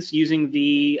questions using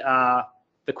the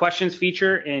questions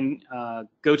feature in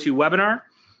GoToWebinar.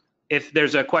 If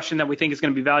there's a question that we think is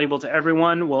going to be valuable to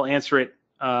everyone, we'll answer it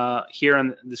here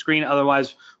on the screen.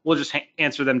 Otherwise, we'll just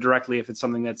answer them directly if it's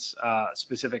something that's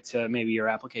specific to maybe your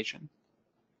application.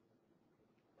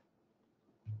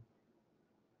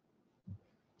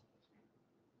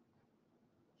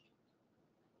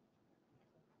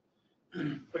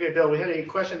 Okay, Bill, we had a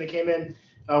question that came in.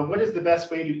 What is the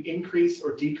best way to increase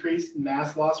or decrease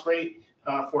mass loss rate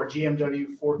for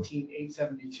GMW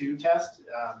 14872 test?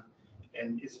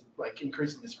 And is it like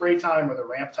increasing the spray time or the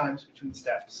ramp times between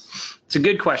steps? It's a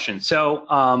good question. So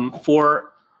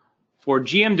for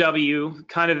GMW,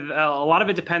 kind of a lot of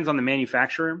it depends on the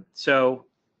manufacturer. So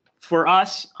for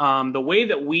us, the way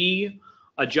that we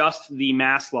adjust the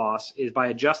mass loss is by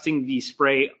adjusting the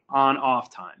spray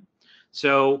on-off time.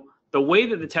 So the way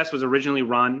that the test was originally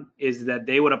run is that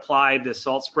they would apply the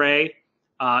salt spray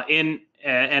in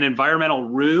an environmental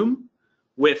room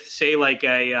with, say, like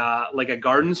a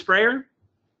garden sprayer.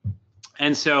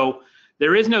 And so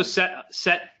there is no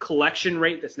set collection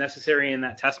rate that's necessary in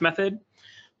that test method.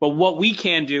 But what we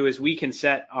can do is we can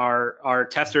set our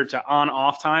tester to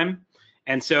on-off time.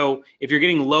 And so if you're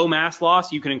getting low mass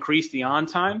loss, you can increase the on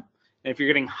time. And if you're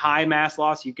getting high mass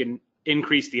loss, you can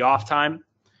increase the off time.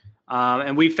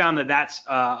 And we've found that that's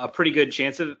a pretty good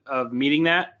chance of meeting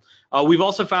that. We've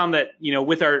also found that,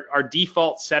 with our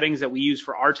default settings that we use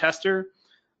for our tester,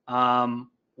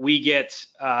 we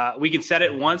can set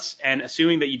it once, and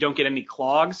assuming that you don't get any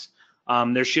clogs,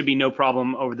 there should be no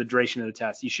problem over the duration of the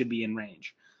test. You should be in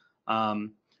range.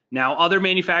 Now, other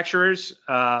manufacturers,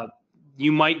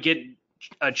 you might get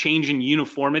a change in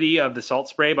uniformity of the salt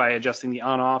spray by adjusting the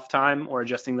on-off time or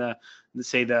adjusting the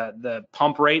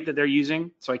pump rate that they're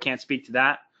using. So I can't speak to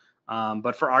that.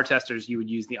 But for our testers, you would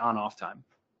use the on-off time.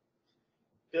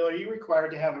 Bill, are you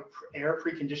required to have an air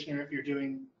preconditioner if you're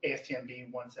doing ASTM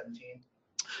B117?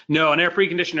 No, an air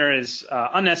preconditioner is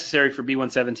unnecessary for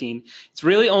B117. It's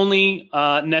really only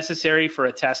necessary for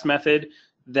a test method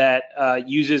that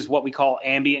uses what we call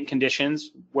ambient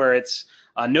conditions, where it's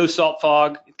no salt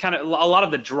fog. Kind of a lot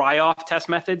of the dry off test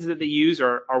methods that they use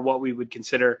are what we would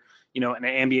consider, an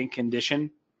ambient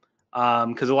condition,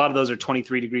 because a lot of those are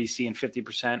 23 degrees C and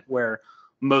 50%, where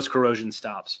most corrosion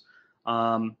stops.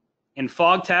 In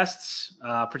fog tests,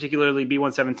 particularly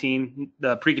B117,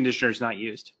 the preconditioner is not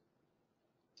used.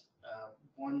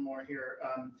 One more here.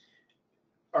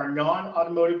 Are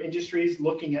non-automotive industries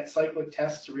looking at cyclic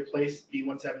tests to replace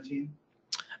B117?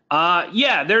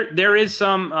 Yeah, there is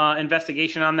some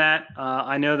investigation on that.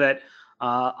 I know that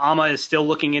AMA is still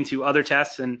looking into other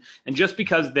tests, and just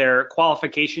because their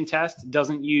qualification test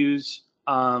doesn't use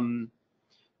a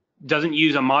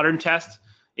modern test,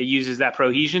 it uses that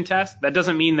Corrosion test. That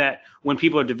doesn't mean that when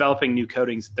people are developing new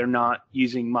coatings, they're not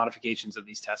using modifications of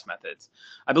these test methods.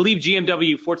 I believe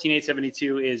GMW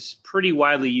 14872 is pretty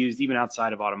widely used even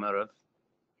outside of automotive.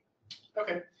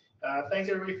 Okay. Thanks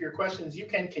everybody for your questions. You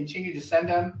can continue to send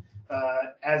them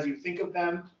as you think of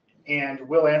them, and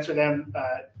we'll answer them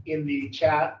in the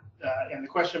chat in the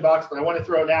question box. But I want to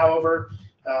throw now over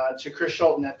to Chris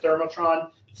Schulten at Thermotron.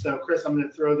 So Chris, I'm going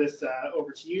to throw this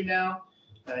over to you now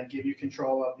and give you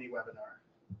control of the webinar.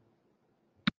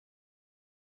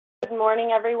 Good morning,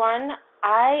 everyone.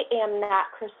 I am not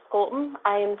Chris Schulten.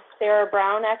 I am Sarah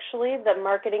Brown, actually, the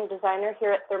marketing designer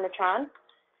here at Thermotron.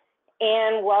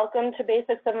 And welcome to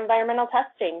Basics of Environmental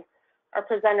Testing. Our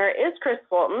presenter is Chris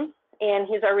Schulten, and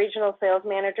he's our regional sales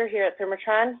manager here at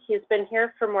Thermotron. He's been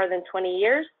here for more than 20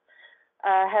 years,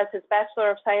 has his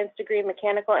Bachelor of Science degree in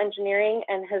Mechanical Engineering,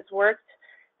 and has worked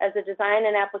as a design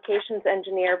and applications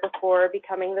engineer before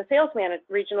becoming the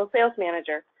regional sales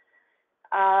manager.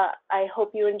 I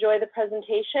hope you enjoy the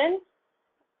presentation,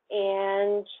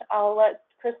 and I'll let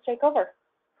Chris take over.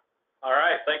 All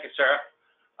right, thank you, Sarah.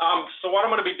 So what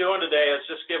I'm going to be doing today is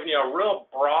just giving you a real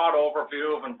broad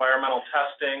overview of environmental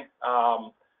testing.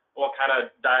 We'll kind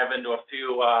of dive into a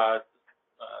few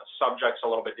subjects a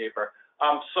little bit deeper.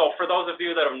 So for those of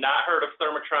you that have not heard of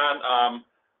Thermotron,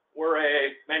 we're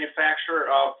a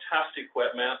manufacturer of test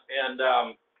equipment, and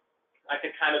I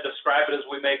could kind of describe it as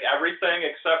we make everything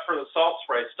except for the salt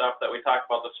spray stuff that we talked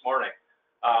about this morning.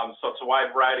 So it's a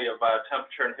wide variety of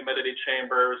temperature and humidity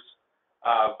chambers,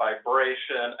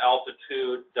 vibration,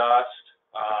 altitude, dust,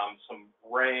 some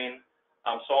rain,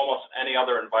 so almost any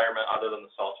other environment other than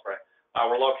the salt spray.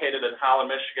 We're located in Holland,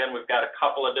 Michigan. We've got a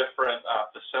couple of different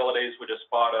facilities. We just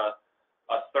bought a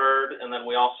third, and then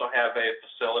we also have a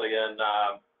facility in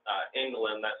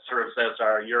England that serves as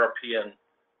our European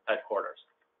headquarters.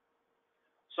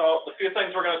 So the few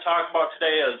things we're going to talk about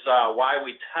today is why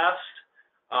we test,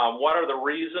 what are the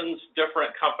reasons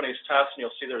different companies test, and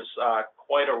you'll see there's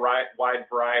quite a wide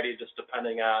variety just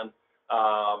depending on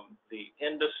the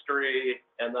industry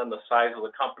and then the size of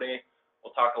the company.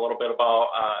 We'll talk a little bit about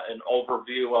an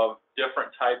overview of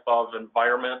different type of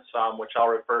environments, which I'll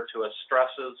refer to as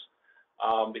stresses,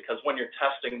 because when you're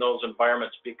testing, those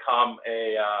environments become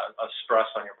a stress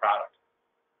on your product.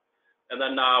 And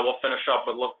then we'll finish up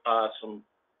with some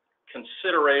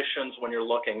considerations when you're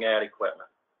looking at equipment.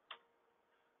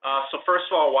 So first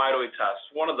of all, why do we test?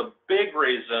 One of the big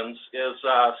reasons is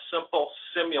simple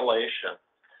simulation.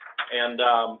 And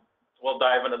we'll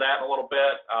dive into that in a little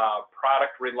bit.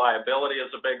 Product reliability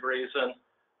is a big reason.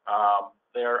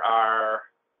 There are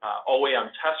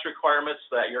OEM test requirements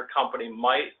that your company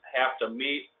might have to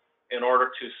meet in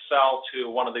order to sell to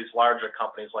one of these larger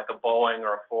companies like a Boeing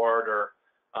or a Ford or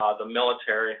the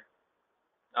military.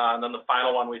 And then the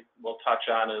final one we'll touch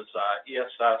on is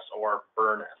ESS or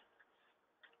burn-in.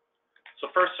 So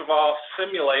first of all,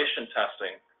 simulation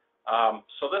testing.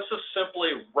 So this is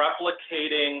simply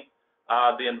replicating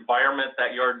the environment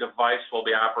that your device will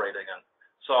be operating in.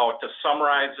 So to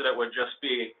summarize it, it would just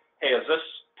be, hey, is this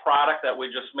product that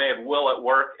we just made, will it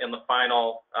work in the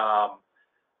final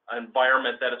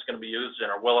environment that it's going to be used in,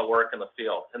 or will it work in the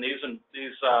field? And these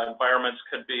environments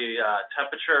could be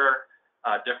temperature,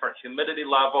 different humidity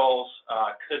levels,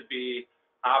 could be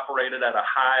operated at a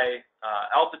high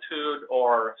altitude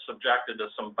or subjected to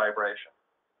some vibration.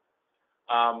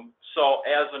 So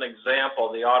as an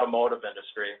example, the automotive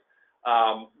industry,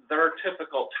 their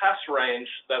typical test range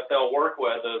that they'll work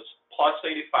with is plus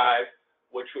 85,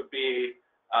 which would be,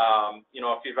 you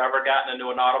know, if you've ever gotten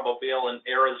into an automobile in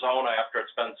Arizona after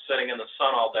it's been sitting in the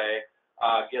sun all day,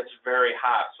 gets very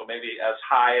hot, so maybe as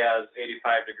high as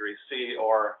 85 degrees C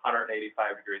or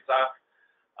 185 degrees F.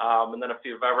 And then if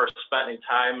you've ever spent any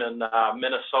time in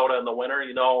Minnesota in the winter,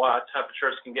 you know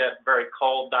temperatures can get very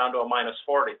cold down to a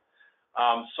 -40.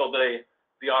 So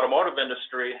the automotive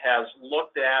industry has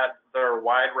looked at their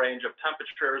wide range of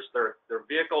temperatures their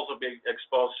vehicles will be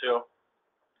exposed to,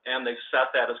 and they've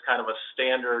set that as kind of a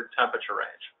standard temperature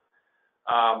range.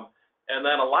 And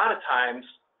then a lot of times,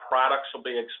 products will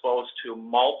be exposed to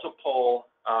multiple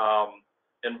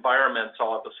environments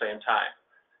all at the same time.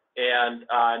 And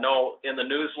I know in the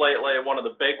news lately, one of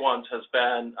the big ones has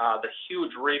been the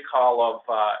huge recall of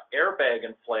airbag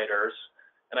inflators.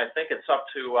 And I think it's up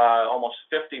to almost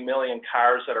 50 million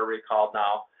cars that are recalled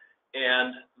now.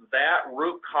 And that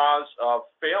root cause of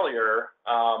failure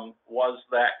was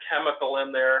that chemical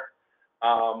in there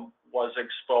was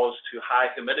exposed to high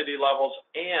humidity levels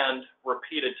and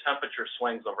repeated temperature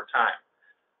swings over time.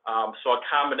 So a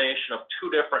combination of two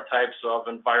different types of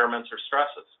environments or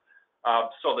stresses.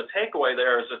 So the takeaway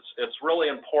there is it's really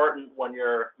important when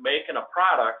you're making a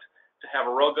product to have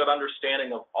a real good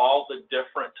understanding of all the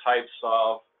different types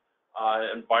of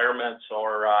environments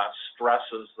or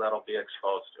stresses that'll be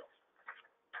exposed to.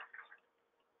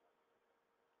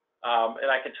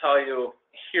 And I can tell you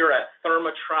here at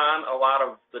Thermotron, a lot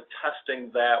of the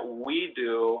testing that we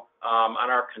do on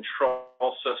our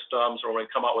control systems or when we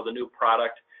come out with a new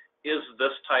product is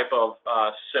this type of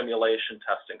simulation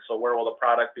testing. So where will the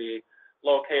product be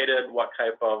located? What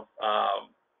type of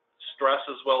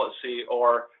stresses will it see?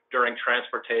 Or during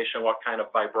transportation, what kind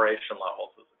of vibration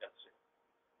levels is it going to see?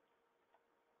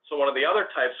 So one of the other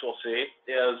types we'll see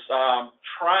is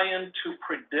trying to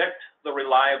predict the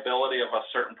reliability of a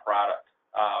certain product.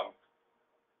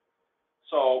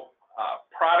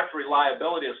 Product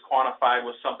reliability is quantified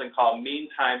with something called mean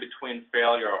time between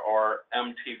failure, or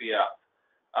MTBF.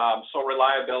 So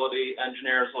reliability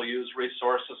engineers will use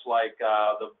resources like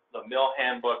the Mill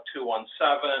Handbook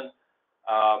 217.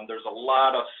 There's a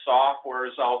lot of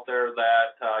softwares out there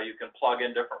that you can plug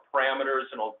in different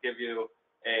parameters and it'll give you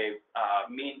a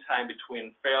mean time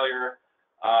between failure.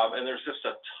 And there's just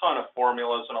a ton of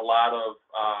formulas and a lot of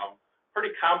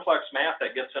pretty complex math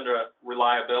that gets into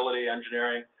reliability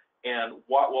engineering and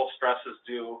what will stresses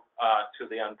do to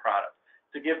the end product.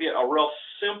 To give you a real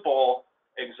simple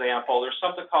example, there's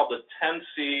something called the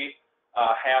 10C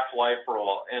half-life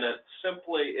rule, and it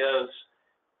simply is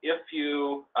if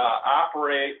you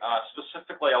operate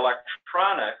specifically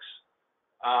electronics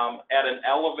at an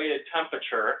elevated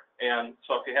temperature, and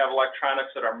so if you have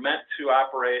electronics that are meant to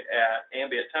operate at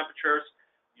ambient temperatures,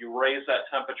 you raise that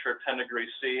temperature 10 degrees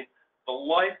C, the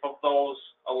life of those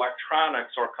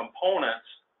electronics or components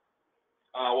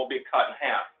will be cut in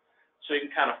half. So you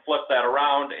can kind of flip that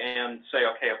around and say,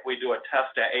 okay, if we do a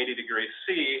test at 80 degrees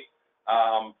C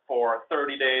for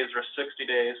 30 days or 60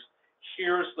 days,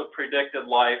 here's the predicted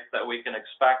life that we can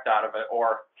expect out of it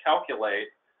or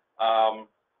calculate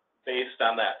based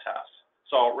on that test.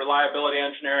 So reliability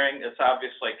engineering is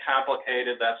obviously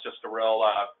complicated. That's just a real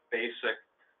basic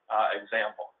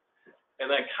example. And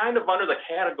then kind of under the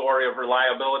category of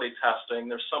reliability testing,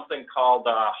 there's something called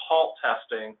halt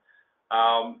testing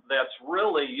that's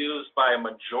really used by a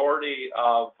majority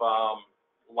of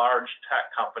large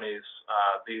tech companies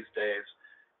these days.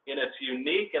 And it's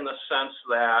unique in the sense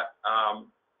that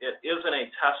it isn't a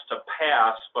test to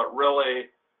pass, but really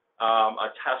a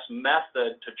test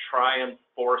method to try and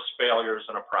force failures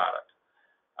in a product.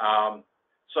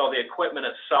 So the equipment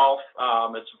itself,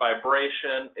 it's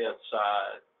vibration, it's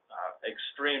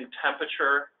extreme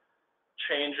temperature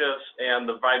changes, and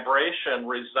the vibration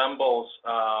resembles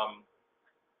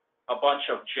a bunch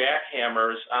of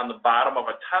jackhammers on the bottom of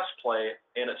a test plate,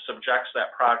 and it subjects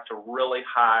that product to really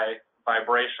high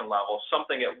vibration levels,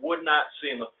 something it would not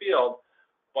see in the field,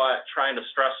 but trying to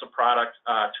stress the product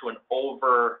to an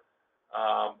over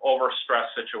stress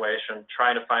situation,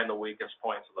 trying to find the weakest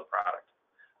points of the product.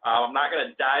 I'm not going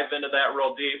to dive into that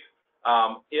real deep.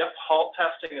 If halt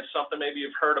testing is something maybe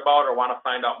you've heard about or want to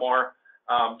find out more,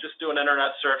 just do an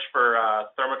internet search for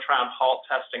Thermotron Halt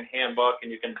Testing Handbook,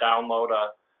 and you can download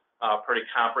a pretty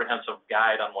comprehensive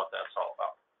guide on what that's all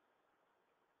about.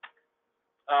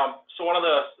 So one of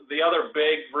the other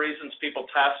big reasons people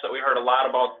test that we heard a lot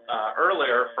about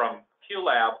earlier from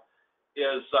QLab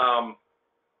is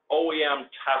OEM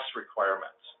test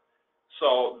requirements.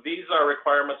 So these are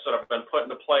requirements that have been put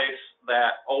into place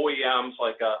that OEMs,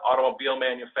 like an automobile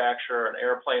manufacturer, an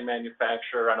airplane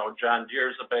manufacturer, I know John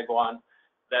Deere's a big one,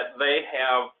 that they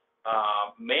have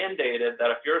mandated that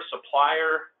if you're a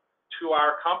supplier to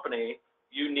our company,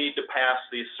 you need to pass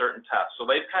these certain tests. So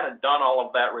they've kind of done all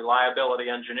of that reliability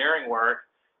engineering work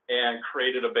and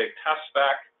created a big test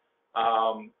spec.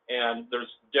 And there's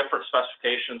different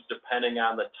specifications depending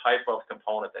on the type of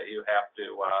component that you have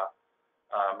to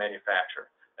manufacture.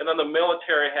 And then the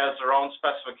military has their own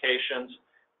specifications,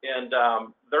 and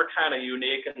they're kind of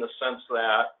unique in the sense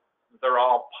that they're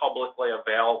all publicly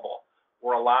available,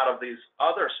 where a lot of these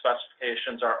other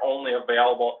specifications are only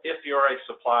available if you're a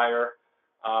supplier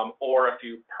or if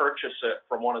you purchase it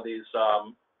from one of these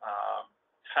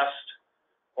test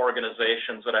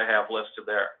organizations that I have listed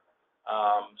there.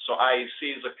 So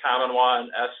IEC is a common one,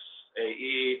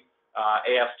 SAE,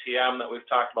 ASTM that we've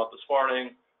talked about this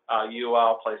morning,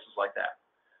 UL, places like that.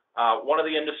 One of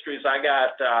the industries I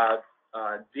got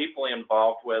deeply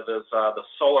involved with is the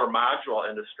solar module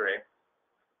industry.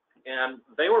 And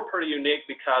they were pretty unique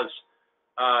because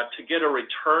to get a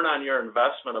return on your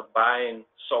investment of buying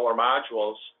solar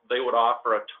modules, they would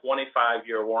offer a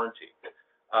 25-year warranty.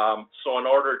 So in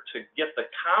order to get the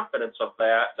confidence of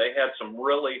that, they had some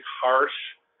really harsh,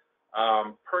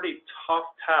 pretty tough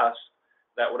tests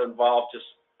that would involve just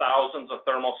thousands of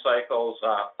thermal cycles,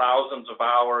 thousands of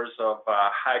hours of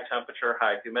high temperature,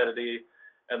 high humidity,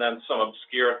 and then some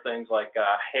obscure things like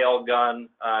hail gun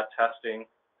testing,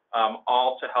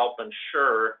 all to help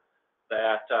ensure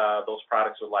that those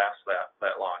products would last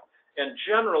that long. And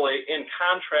generally, in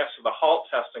contrast to the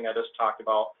halt testing I just talked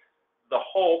about, the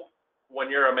hope when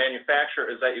you're a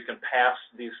manufacturer is that you can pass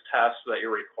these tests that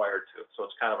you're required to. So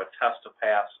it's kind of a test to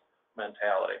pass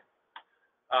mentality.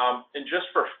 And just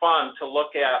for fun, to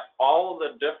look at all of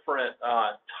the different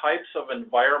types of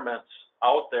environments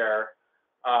out there,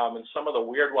 and some of the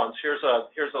weird ones. Here's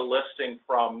a listing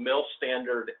from Mill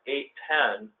Standard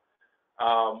 810,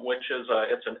 which is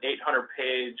it's an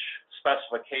 800-page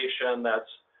specification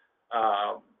that's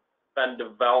been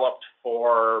developed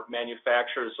for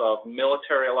manufacturers of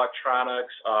military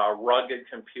electronics, rugged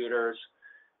computers,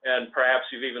 and perhaps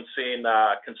you've even seen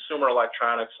consumer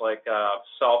electronics like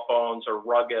cell phones or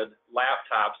rugged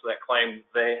laptops that claim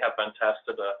they have been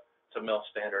tested to Mill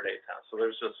Standard 810. So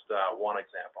there's just one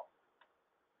example.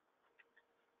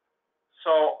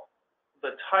 So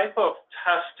the type of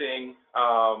testing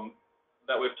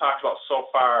that we've talked about so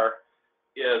far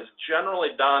is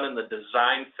generally done in the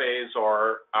design phase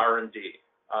or R&D.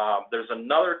 There's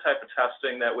another type of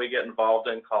testing that we get involved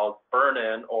in called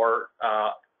burn-in or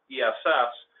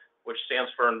ESS, which stands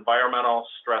for environmental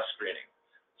stress screening.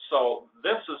 So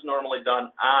this is normally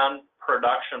done on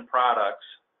production products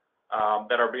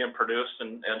that are being produced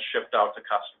and shipped out to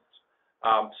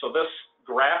customers. So this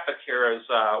graphic here is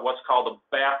what's called a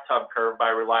bathtub curve by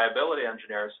reliability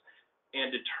engineers, and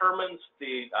determines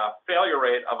the failure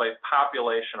rate of a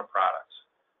population of products.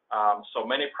 So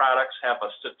many products have a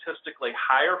statistically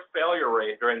higher failure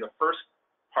rate during the first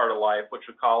part of life, which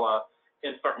we call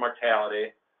infant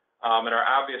mortality, and are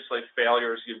obviously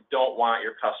failures you don't want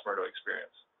your customer to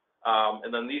experience.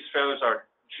 And then these failures are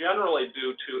generally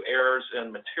due to errors in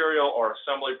material or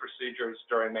assembly procedures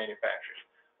during manufacturing.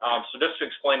 So just to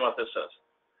explain what this is.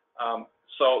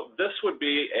 So this would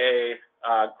be a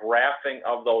graphing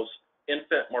of those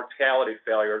infant mortality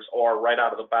failures, or right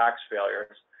out of the box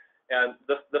failures. And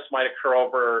this might occur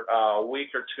over a week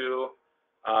or two,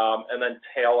 and then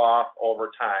tail off over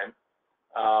time.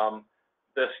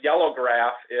 This yellow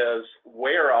graph is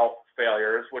wear out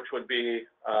failures, which would be,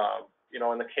 you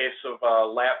know, in the case of a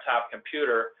laptop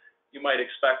computer, you might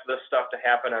expect this stuff to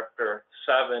happen after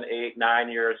 7, 8, 9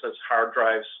 years as hard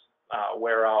drives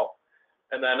wear out.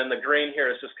 And then in the green here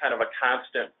is just kind of a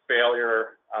constant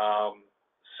failure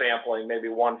sampling. Maybe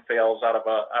one fails out of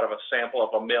a sample of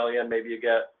 1 million. Maybe you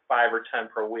get 5 or 10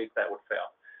 per week that would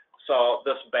fail. So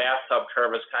this bathtub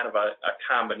curve is kind of a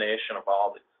combination of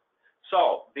all these.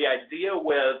 So the idea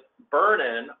with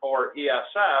burn-in, or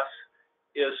ESS,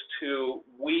 is to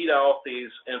weed out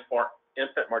these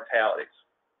infant mortalities.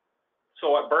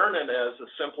 So what burn-in is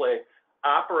simply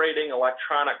operating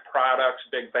electronic products,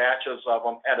 big batches of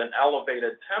them, at an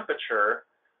elevated temperature,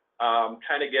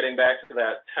 kind of getting back to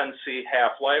that 10C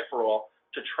half-life rule,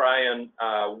 to try and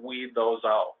weed those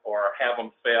out or have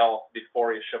them fail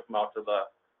before you ship them out to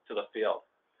the field.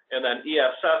 And then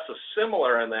ESS is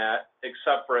similar in that,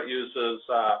 except for it uses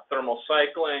thermal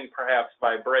cycling, perhaps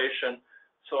vibration,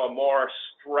 so a more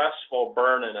stressful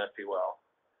burn-in, if you will,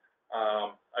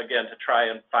 again, to try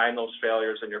and find those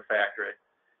failures in your factory.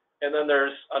 And then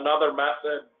there's another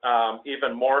method,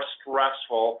 even more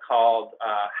stressful, called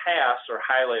HASS, or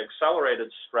highly accelerated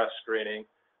stress screening,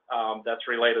 that's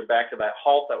related back to that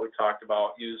HALT that we talked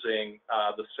about, using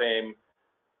the same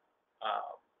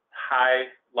high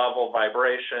level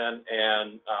vibration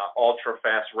and ultra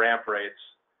fast ramp rates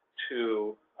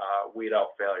to weed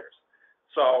out failures.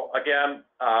 So again,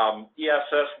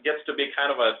 ESS gets to be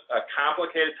kind of a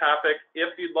complicated topic.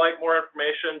 If you'd like more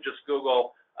information, just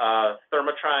Google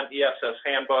Thermotron ESS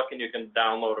Handbook, and you can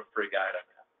download a free guide on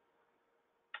that.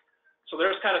 So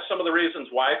there's kind of some of the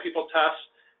reasons why people test,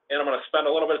 and I'm going to spend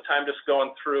a little bit of time just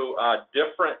going through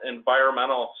different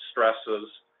environmental stresses.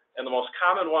 And the most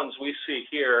common ones we see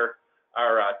here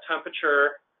are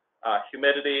temperature,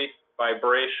 humidity,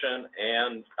 vibration,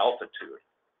 and altitude.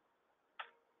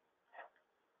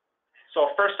 So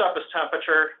first up is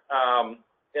temperature.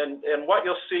 And what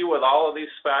you'll see with all of these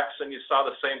specs, and you saw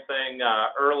the same thing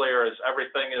earlier, is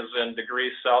everything is in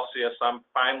degrees Celsius. I'm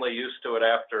finally used to it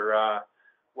after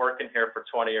working here for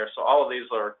 20 years. So all of these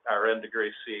are in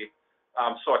degrees C.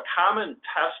 So a common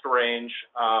test range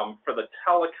for the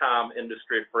telecom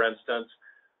industry, for instance,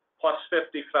 plus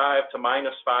 55 to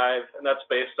minus 5, and that's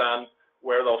based on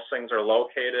where those things are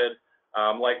located.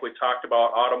 Like we talked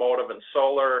about, automotive and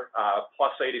solar,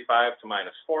 plus 85 to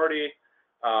minus 40.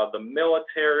 The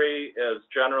military is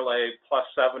generally plus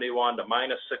 71 to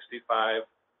minus 65.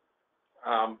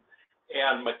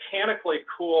 And mechanically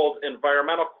cooled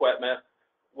environmental equipment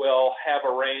will have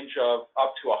a range of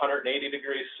up to 180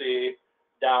 degrees C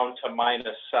down to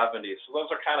minus 70. So those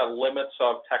are kind of limits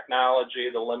of technology,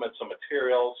 the limits of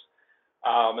materials.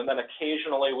 And then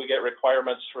occasionally we get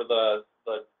requirements for the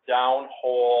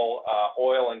downhole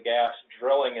oil and gas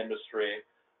drilling industry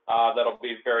that'll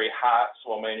be very hot,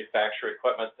 so we'll manufacture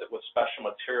equipment with special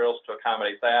materials to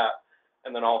accommodate that.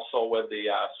 And then also with the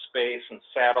space and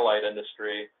satellite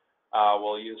industry,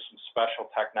 we'll use some special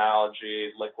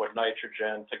technology, liquid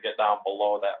nitrogen, to get down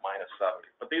below that minus 70.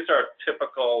 But these are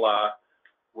typical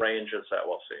ranges that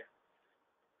we'll see.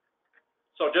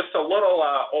 So just a little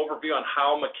overview on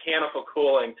how mechanical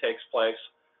cooling takes place.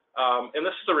 And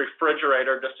this is a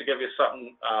refrigerator, just to give you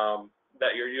something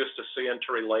that you're used to seeing to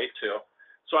relate to.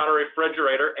 So on a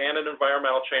refrigerator and an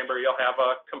environmental chamber, you'll have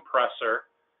a compressor,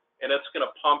 and it's going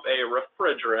to pump a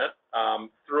refrigerant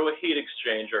through a heat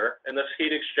exchanger. And this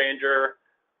heat exchanger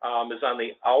is on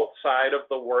the outside of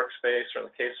the workspace, or in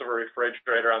the case of a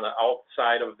refrigerator, on the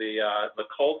outside of the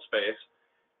cold space.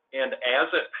 And as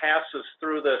it passes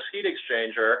through this heat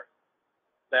exchanger,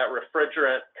 that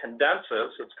refrigerant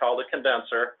condenses, it's called a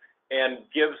condenser, and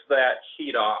gives that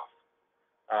heat off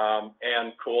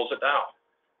and cools it down.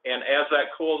 And as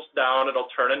that cools down, it'll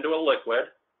turn into a liquid,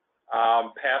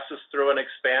 passes through an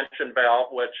expansion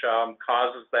valve, which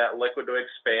causes that liquid to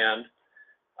expand.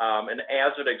 And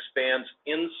as it expands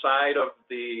inside of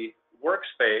the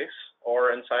workspace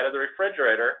or inside of the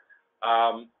refrigerator,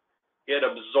 it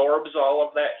absorbs all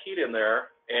of that heat in there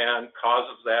and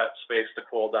causes that space to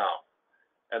cool down.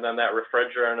 And then that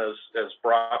refrigerant is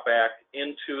brought back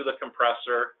into the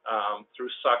compressor through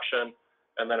suction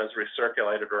and then is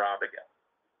recirculated around again.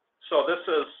 So this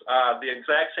is the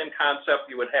exact same concept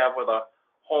you would have with a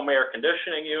home air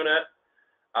conditioning unit.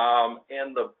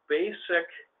 And the basic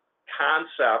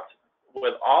concept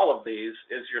with all of these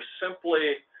is you're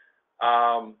simply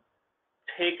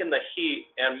taking the heat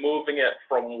and moving it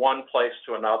from one place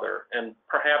to another. And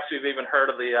perhaps you've even heard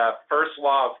of the first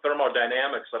law of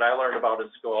thermodynamics that I learned about in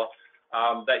school,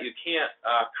 that you can't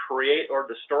create or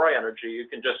destroy energy. You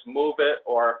can just move it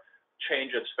or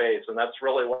change its phase. And that's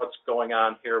really what's going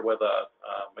on here with a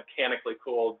mechanically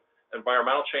cooled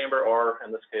environmental chamber, or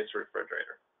in this case,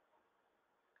 refrigerator.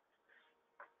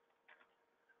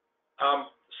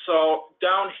 So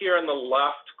down here in the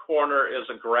left corner is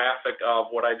a graphic of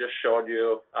what I just showed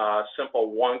you,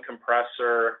 simple one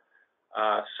compressor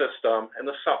system. And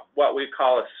this is what we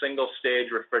call a single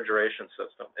stage refrigeration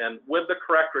system. And with the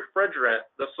correct refrigerant,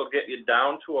 this will get you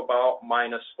down to about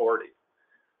 -40.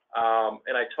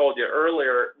 And I told you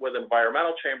earlier, with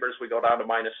environmental chambers, we go down to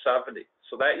 -70.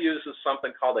 So that uses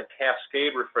something called a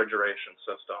cascade refrigeration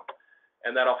system.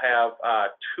 And that'll have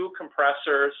 2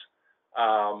 compressors,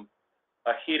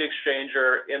 a heat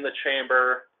exchanger in the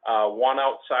chamber, one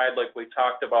outside like we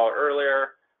talked about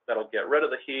earlier, that'll get rid of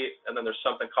the heat, and then there's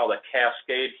something called a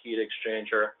cascade heat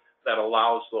exchanger that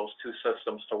allows those 2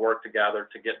 systems to work together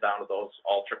to get down to those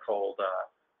ultra cold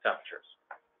temperatures.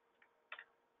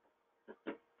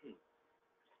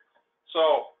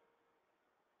 So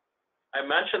I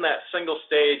mentioned that single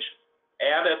stage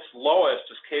at its lowest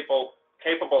is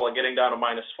capable of getting down to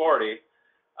 -40.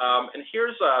 And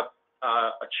here's a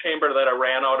chamber that I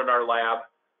ran out in our lab.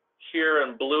 Here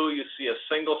in blue, you see a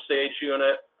single stage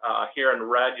unit. Here in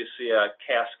red, you see a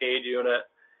cascade unit.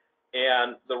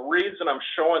 And the reason I'm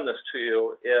showing this to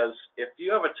you is if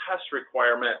you have a test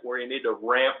requirement where you need to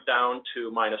ramp down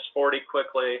to -40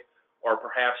 quickly, or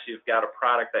perhaps you've got a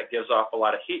product that gives off a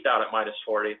lot of heat down at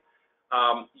 -40,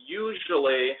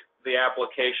 usually the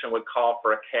application would call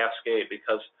for a cascade,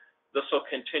 because this will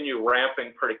continue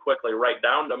ramping pretty quickly right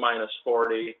down to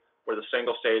 -40, where the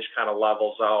single stage kind of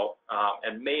levels out,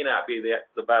 and may not be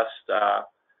the best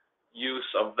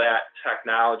use of that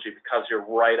technology because you're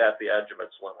right at the edge of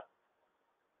its limit.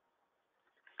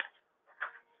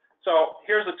 So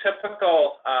here's a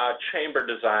typical chamber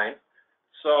design.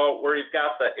 So where you've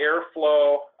got the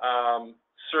airflow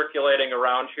circulating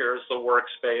around here is the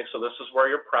workspace. So this is where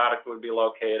your product would be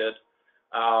located.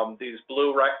 These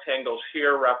blue rectangles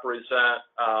here represent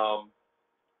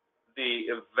the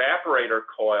evaporator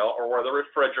coil, or where the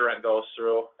refrigerant goes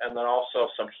through, and then also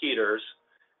some heaters.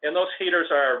 And those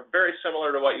heaters are very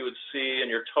similar to what you would see in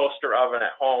your toaster oven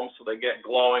at home, so they get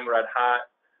glowing red hot.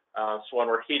 So when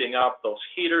we're heating up, those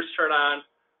heaters turn on.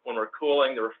 When we're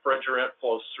cooling, the refrigerant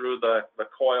flows through the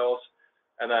coils.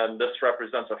 And then this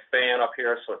represents a fan up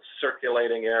here, so it's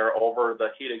circulating air over the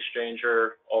heat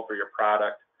exchanger, over your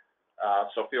product.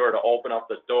 So if you were to open up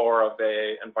the door of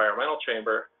an environmental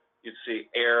chamber, you'd see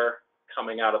air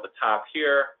coming out of the top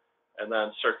here, and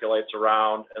then circulates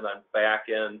around and then back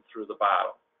in through the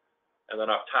bottom. And then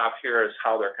up top here is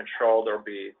how they're controlled. There'll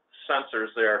be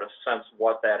sensors there to sense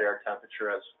what that air temperature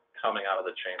is coming out of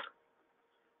the chamber.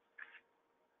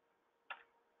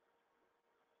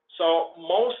 So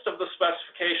most of the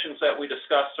specifications that we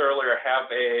discussed earlier have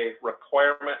a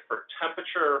requirement for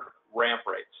temperature ramp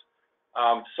rates.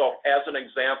 So as an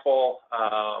example,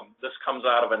 this comes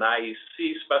out of an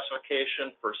IEC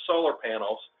specification for solar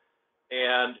panels,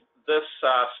 and this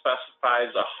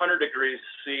specifies 100 degrees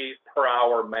C per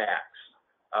hour max,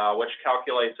 which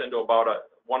calculates into about a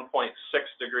 1.6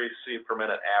 degrees C per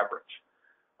minute average.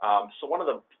 So one of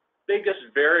the biggest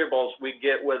variables we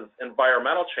get with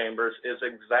environmental chambers is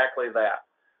exactly that.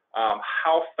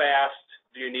 How fast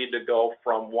do you need to go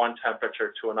from one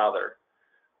temperature to another?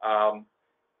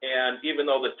 And even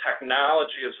though the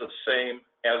technology is the same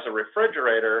as a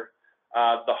refrigerator,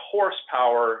 the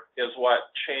horsepower is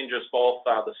what changes both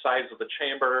the size of the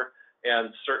chamber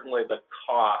and certainly the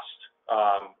cost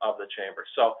of the chamber.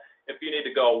 So if you need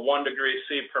to go 1 degree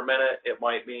C per minute, it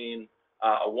might mean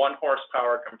a 1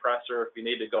 horsepower compressor. If you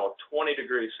need to go 20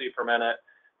 degrees C per minute,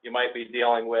 you might be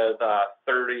dealing with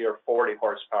 30 or 40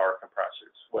 horsepower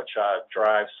compressors, which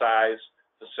drive size,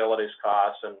 facilities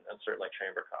costs, and certainly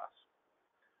chamber costs.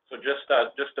 So just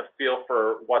a feel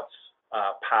for what's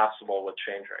possible with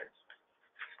change rates.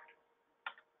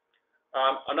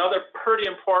 Another pretty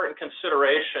important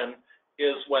consideration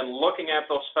is when looking at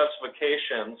those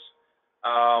specifications,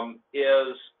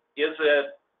 is it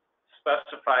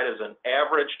specified as an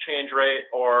average change rate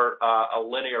or a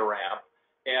linear ramp?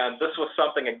 And this was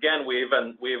something, again, we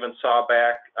even saw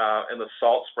back in the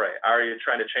salt spray. Are you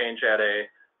trying to change at a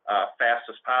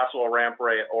fastest possible ramp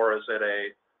rate, or is it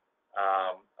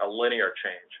a linear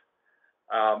change?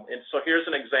 And so here's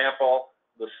an example,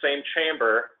 the same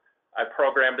chamber. I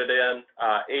programmed it in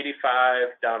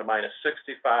 85 down to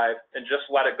 -65 and just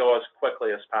let it go as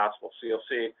quickly as possible. So you'll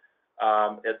see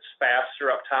it's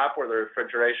faster up top where the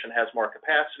refrigeration has more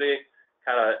capacity,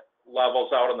 kind of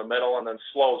levels out in the middle, and then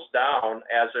slows down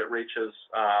as it reaches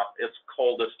its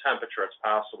coldest temperature as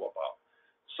possible above.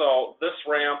 So this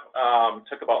ramp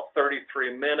took about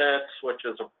 33 minutes, which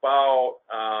is about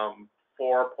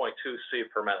 4.2 C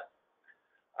per minute.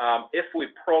 If we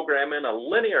program in a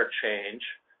linear change,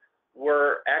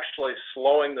 we're actually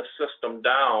slowing the system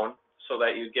down so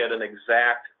that you get an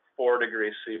exact 4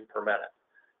 degrees C per minute.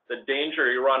 The danger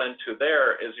you run into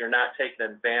there is you're not taking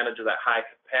advantage of that high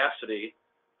capacity,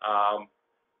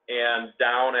 and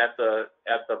down at the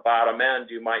bottom end,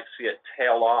 you might see it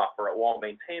tail off, or it won't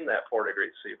maintain that 4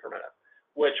 degrees C per minute,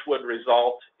 which would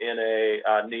result in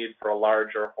a need for a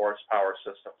larger horsepower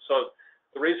system. So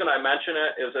the reason I mention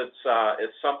it is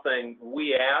it's something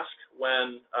we ask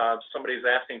when somebody's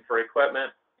asking for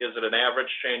equipment. Is it an average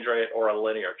change rate or a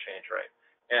linear change rate?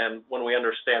 And when we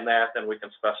understand that, then we can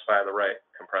specify the right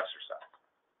compressor size.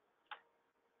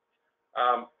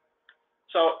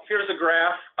 So here's a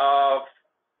graph of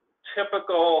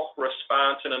typical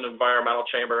response in an environmental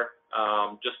chamber,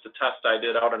 just a test I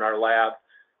did out in our lab.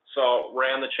 So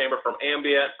ran the chamber from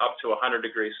ambient up to 100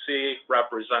 degrees C,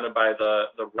 represented by the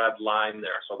red line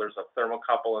there. So there's a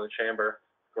thermocouple in the chamber,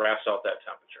 graphs out that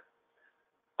temperature.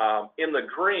 In the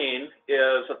green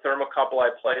is a thermocouple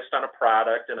I placed on a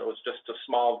product, and it was just a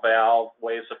small valve,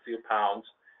 weighs a few pounds.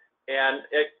 And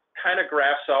it kind of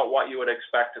graphs out what you would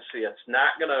expect to see. It's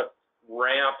not going to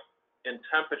ramp in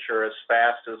temperature as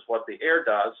fast as what the air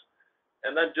does.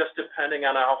 And then just depending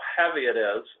on how heavy it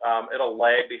is, it'll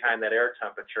lag behind that air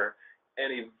temperature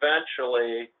and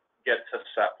eventually get to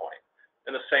set point.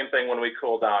 And the same thing when we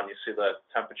cool down, you see the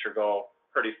temperature go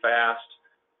pretty fast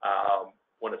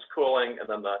when it's cooling, and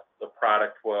then the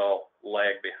product will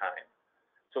lag behind.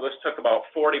 So this took about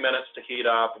 40 minutes to heat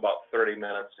up, about 30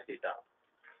 minutes to heat down.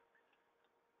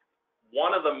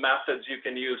 One of the methods you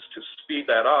can use to speed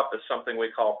that up is something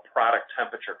we call product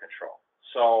temperature control.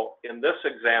 So in this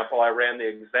example, I ran the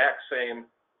exact same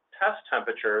test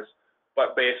temperatures,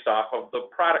 but based off of the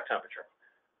product temperature.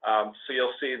 So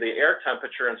you'll see the air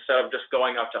temperature, instead of just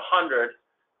going up to 100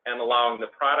 and allowing the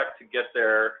product to get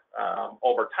there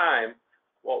over time,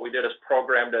 what we did is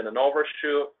programmed in an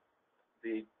overshoot.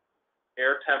 The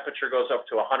air temperature goes up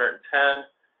to 110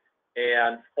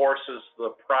 and forces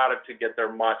the product to get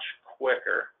there much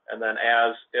quicker. And then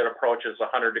as it approaches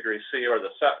 100 degrees C, or the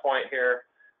set point here,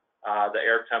 the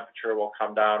air temperature will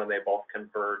come down and they both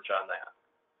converge on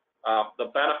that. The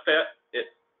benefit, it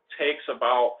takes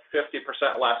about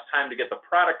 50% less time to get the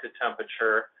product to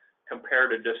temperature compared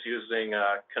to just using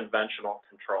a conventional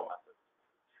control method.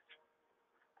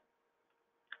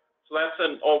 So that's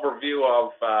an overview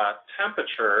of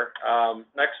temperature.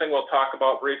 Next thing we'll talk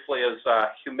about briefly is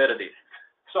humidity.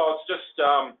 So it's just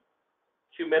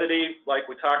humidity, like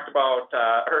we talked about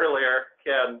earlier,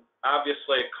 can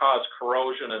obviously cause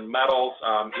corrosion in metals,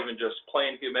 even just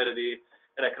plain humidity,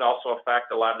 and it can also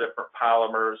affect a lot of different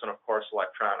polymers and, of course,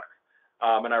 electronics.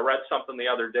 And I read something the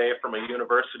other day from a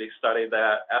university study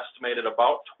that estimated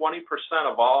about 20%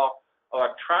 of all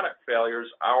electronic failures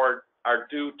are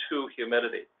due to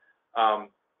humidity.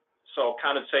 So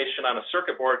condensation on a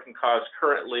circuit board can cause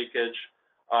current leakage,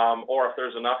 or if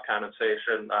there's enough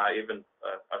condensation, even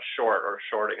a short or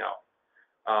shorting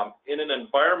out. In an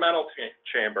environmental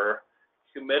chamber,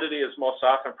 humidity is most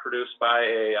often produced by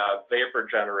a vapor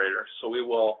generator. So we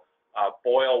will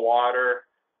boil water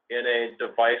in a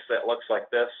device that looks like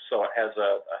this. So it has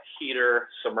a heater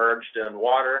submerged in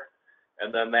water,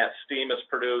 and then that steam is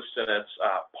produced and it's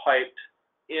piped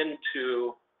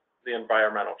into the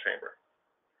environmental chamber.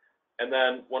 And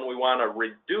then when we want to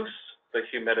reduce the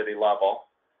humidity level,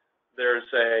 there's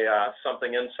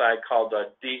something inside called a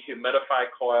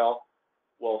dehumidify coil.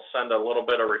 We'll send a little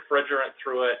bit of refrigerant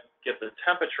through it, get the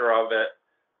temperature of it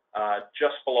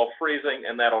just below freezing,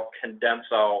 and that'll condense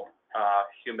out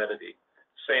humidity.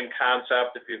 Same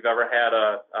concept. If you've ever had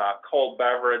a cold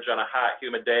beverage on a hot,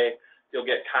 humid day, you'll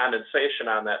get condensation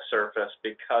on that surface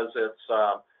because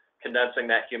it's condensing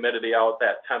that humidity out.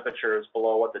 That temperature is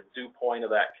below what the dew point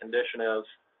of that condition is.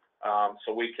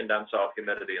 so we condense out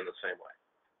humidity in the same way.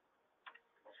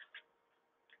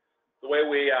 The way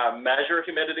we measure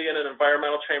humidity in an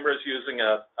environmental chamber is using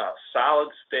a solid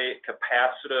state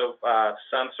capacitive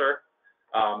sensor.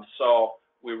 So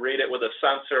we read it with a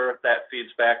sensor that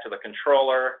feeds back to the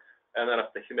controller, and then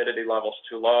if the humidity level is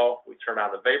too low, we turn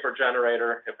on the vapor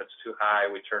generator. If it's too high,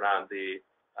 we turn on the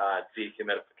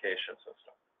dehumidification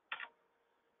system.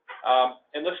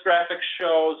 And this graphic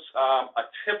shows a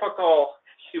typical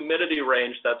humidity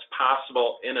range that's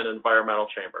possible in an environmental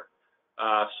chamber.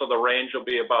 So the range will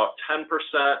be about 10%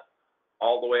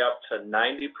 all the way up to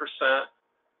 90%.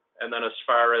 And then as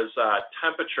far as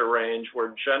temperature range,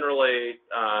 we're generally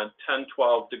 10,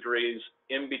 12 degrees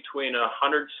in between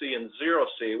 100 C and 0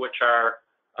 C, which are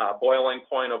boiling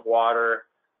point of water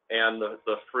and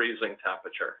the freezing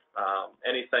temperature.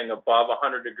 Anything above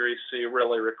 100 degrees C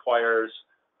really requires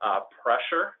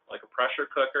pressure, like a pressure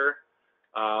cooker.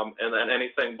 And then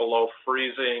anything below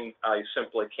freezing, you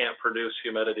simply can't produce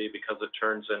humidity because it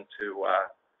turns into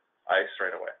ice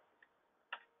right away.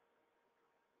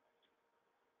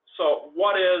 So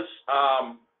what is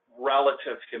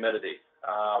relative humidity?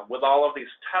 With all of these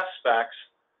test specs,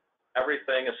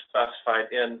 everything is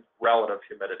specified in relative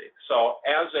humidity. So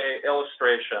as an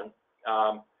illustration,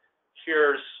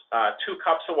 here's 2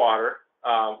 cups of water,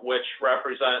 which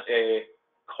represent a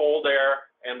cold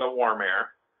air and a warm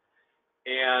air.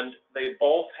 And they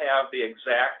both have the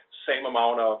exact same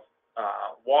amount of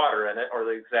water in it, or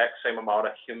the exact same amount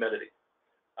of humidity.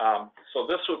 So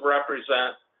this would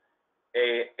represent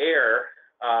air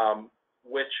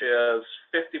which is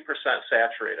 50%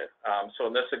 saturated. So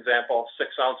in this example, 6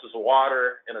 ounces of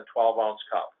water in a 12-ounce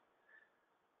cup.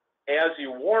 As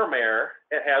you warm air,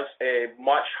 it has a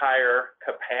much higher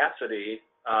capacity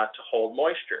to hold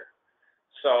moisture.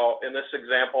 So in this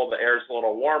example, the air is a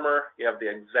little warmer. You have the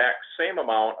exact same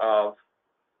amount of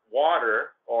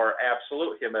water or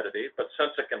absolute humidity, but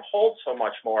since it can hold so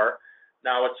much more,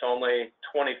 now it's only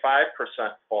 25%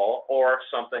 full, or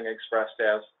something expressed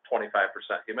as 25%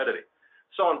 humidity.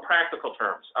 So in practical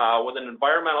terms, with an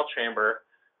environmental chamber,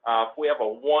 if we have a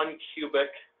 1 cubic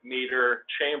meter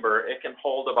chamber, it can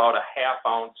hold about a ½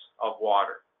 ounce of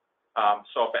water.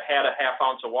 So if it had a ½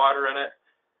 ounce of water in it,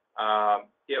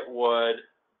 it would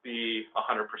be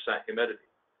 100% humidity.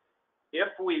 If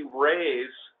we raise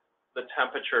the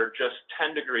temperature just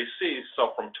 10 degrees C,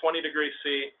 so from 20 degrees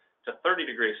C to 30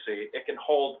 degrees C, it can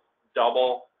hold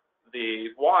double the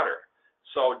water.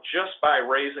 So just by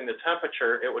raising the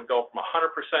temperature, it would go from 100%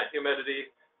 humidity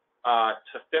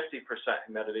to 50%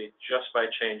 humidity just by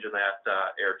changing that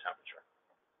air temperature.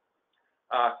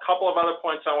 A couple of other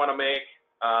points I want to make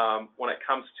when it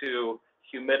comes to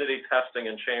humidity testing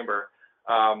in chamber.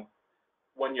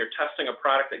 When you're testing a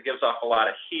product that gives off a lot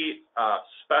of heat,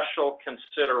 special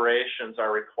considerations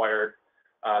are required.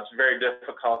 It's very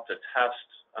difficult to test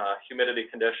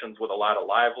humidity conditions with a lot of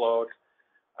live load.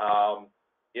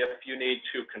 If you need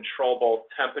to control both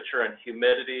temperature and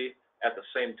humidity at the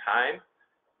same time,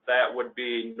 that would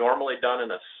be normally done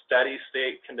in a steady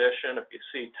state condition. If you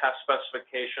see test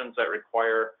specifications that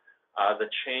require the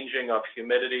changing of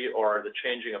humidity or the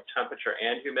changing of temperature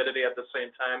and humidity at the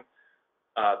same time,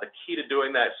 the key to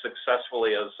doing that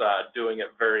successfully is doing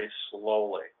it very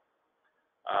slowly.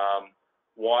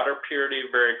 Water purity,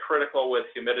 very critical with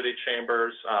humidity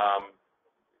chambers.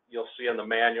 You'll see in the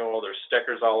manual, there's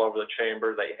stickers all over the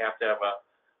chamber that you have to have a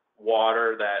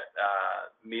water that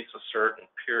meets a certain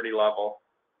purity level.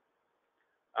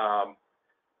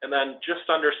 And then just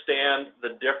understand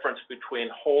the difference between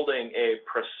holding a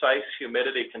precise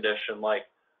humidity condition like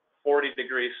 40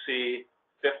 degrees C,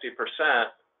 50%,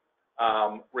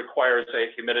 requires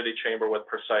a humidity chamber with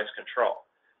precise control.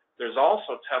 There's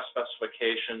also test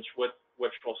specifications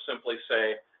which will simply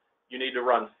say you need to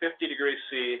run 50 degrees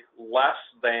C less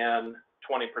than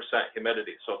 20%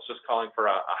 humidity. So it's just calling for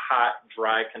a hot,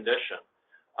 dry condition,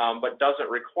 but doesn't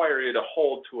require you to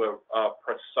hold to a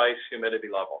precise humidity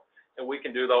level. And we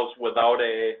can do those without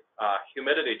a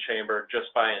humidity chamber just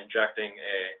by injecting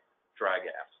a dry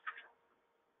gas.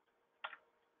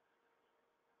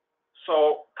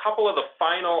 So a couple of the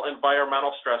final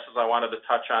environmental stresses I wanted to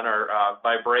touch on are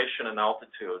vibration and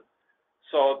altitude.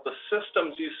 So the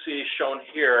systems you see shown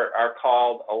here are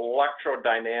called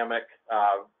electrodynamic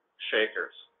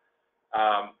shakers.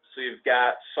 So you've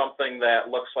got something that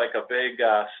looks like a big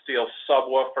steel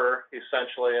subwoofer,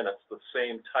 essentially, and it's the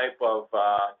same type of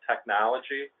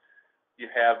technology. You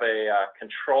have a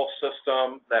control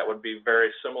system that would be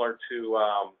very similar to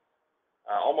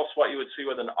almost what you would see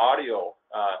with an audio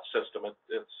system.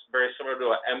 It's very similar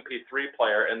to an MP3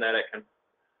 player in that it can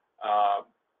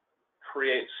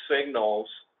create signals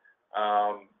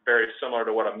very similar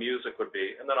to what a music would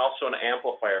be, and then also an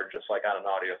amplifier, just like on an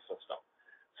audio system.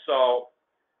 So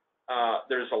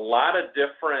there's a lot of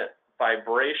different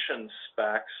vibration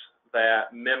specs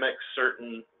that mimic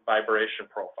certain vibration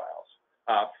profiles.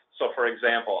 So for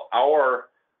example, our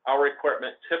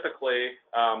equipment typically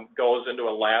goes into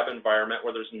a lab environment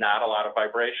where there's not a lot of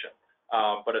vibration,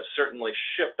 but it's certainly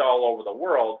shipped all over the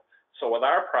world. So with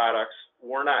our products,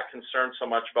 we're not concerned so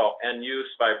much about end-use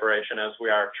vibration as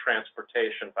we are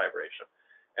transportation vibration.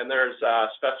 And there's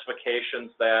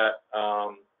specifications that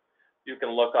you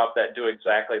can look up that do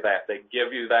exactly that. They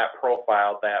give you that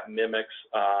profile that mimics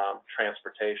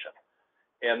transportation.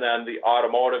 And then the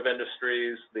automotive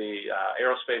industries, the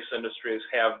aerospace industries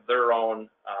have their own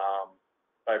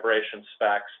vibration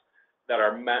specs that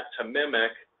are meant to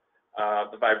mimic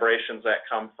the vibrations that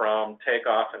come from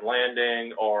takeoff and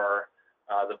landing, or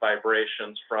the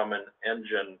vibrations from an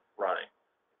engine running.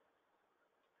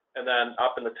 And then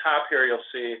up in the top here, you'll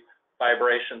see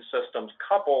vibration systems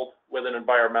coupled with an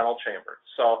environmental chamber.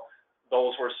 So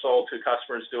those were sold to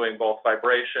customers doing both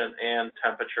vibration and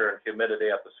temperature and humidity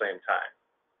at the same time.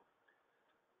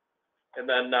 And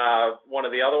then one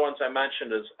of the other ones I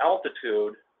mentioned is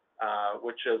altitude,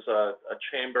 which is a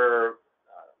chamber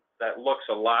that looks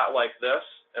a lot like this,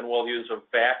 and we'll use a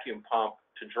vacuum pump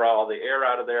to draw the air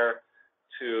out of there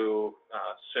to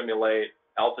simulate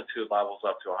altitude levels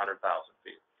up to 100,000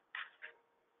 feet.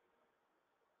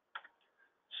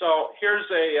 So here's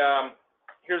a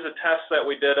test that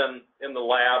we did in the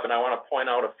lab, and I want to point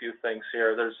out a few things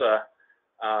here. There's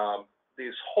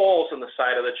these holes in the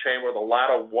side of the chamber with a lot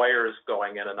of wires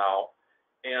going in and out,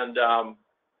 and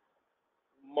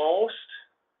most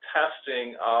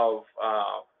testing of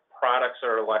products that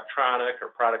are electronic or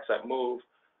products that move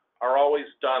are always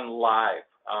done live.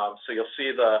 So you'll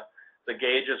see the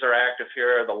gauges are active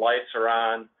here, the lights are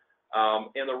on.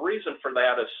 And the reason for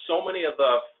that is so many of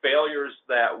the failures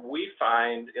that we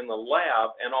find in the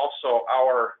lab, and also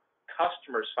our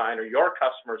customers find, or your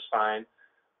customers find,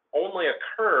 only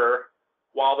occur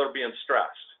while they're being stressed.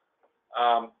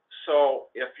 So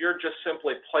if you're just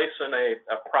simply placing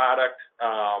a product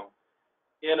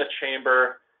in a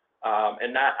chamber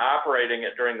and not operating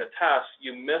it during the test,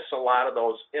 you miss a lot of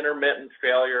those intermittent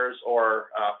failures, or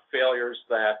failures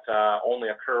that only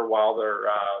occur while they're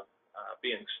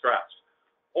being stressed.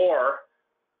 Or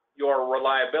your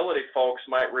reliability folks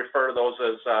might refer to those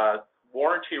as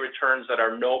warranty returns that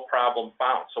are no problem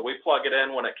found. So we plug it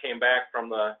in when it came back from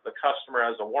the customer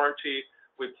as a warranty,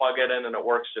 we plug it in and it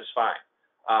works just fine.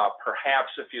 Perhaps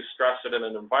if you stress it in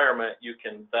an environment, you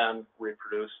can then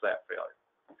reproduce that failure.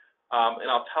 And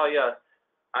I'll tell you,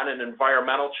 on an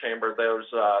environmental chamber,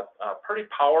 there's a pretty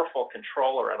powerful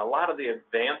controller, and a lot of the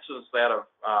advances that have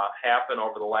happened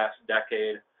over the last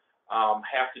decade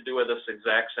have to do with this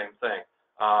exact same thing.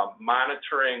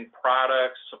 Monitoring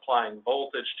products, supplying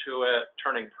voltage to it,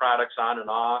 turning products on and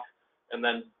off, and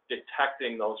then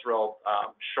detecting those real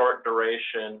short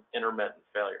duration intermittent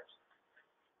failures.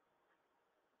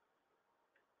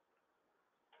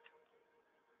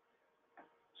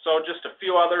 So just a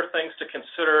few other things to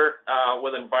consider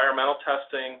with environmental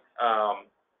testing.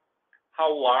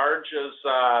 How large is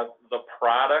the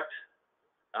product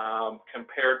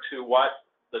compared to what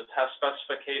the test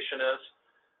specification is?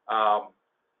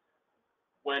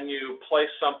 When you place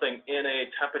something in a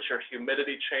temperature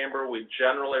humidity chamber, we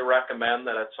generally recommend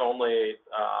that it's only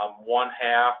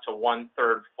 1/2 to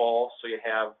 1/3 full, so you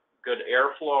have good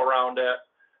airflow around it.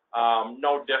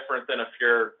 No different than if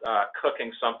you're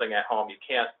cooking something at home. You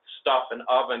can't stuff an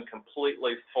oven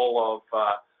completely full of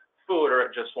food, or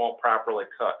it just won't properly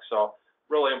cook. So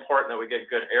really important that we get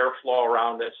good airflow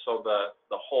around it, so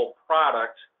the whole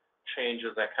product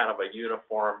changes at kind of a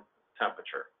uniform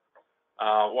temperature.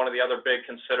 One of the other big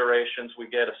considerations we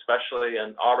get, especially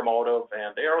in automotive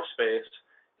and aerospace,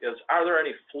 is are there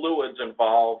any fluids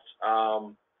involved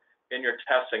in your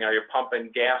testing? Are you pumping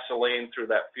gasoline through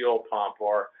that fuel pump,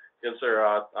 or is there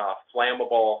a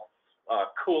flammable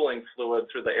cooling fluid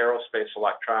through the aerospace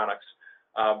electronics?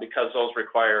 Because those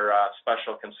require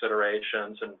special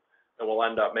considerations, and will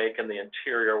end up making the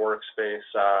interior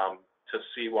workspace to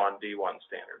C1, D1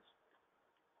 standards.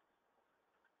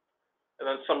 And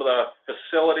then some of the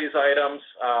facilities items,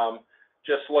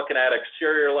 just looking at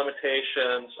exterior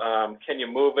limitations. Can you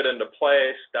move it into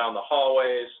place down the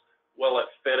hallways? Will it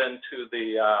fit into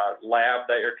the lab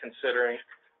that you're considering?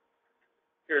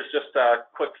 Here's just a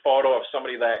quick photo of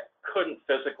somebody that couldn't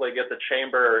physically get the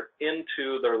chamber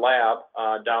into their lab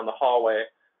down the hallway.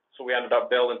 So we ended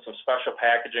up building some special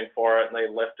packaging for it, and they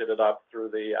lifted it up through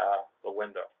the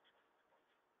window.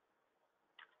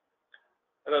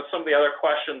 And then some of the other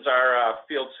questions are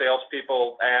field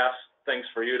salespeople ask, things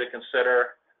for you to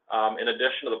consider. In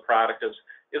addition to the product is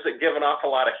it giving off a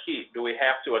lot of heat? Do we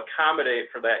have to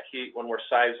accommodate for that heat when we're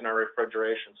sizing our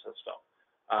refrigeration system?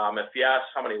 If yes,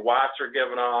 how many watts are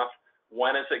given off?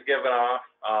 When is it given off?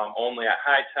 Only at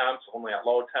high temps, only at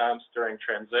low temps, during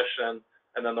transition?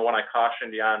 And then the one I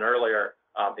cautioned you on earlier,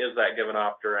 is that given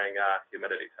off during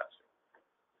humidity testing?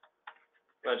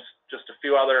 Just a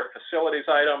few other facilities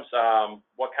items.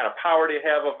 What kind of power do you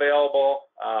have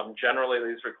available? Generally,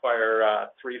 these require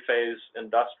three-phase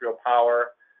industrial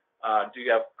power. Do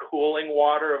you have cooling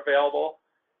water available?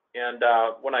 And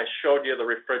when I showed you the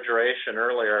refrigeration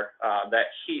earlier,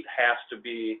 that heat has to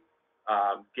be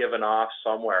given off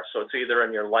somewhere. So it's either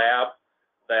in your lab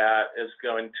that is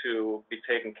going to be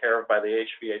taken care of by the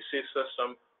HVAC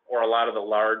system, or a lot of the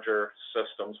larger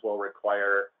systems will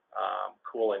require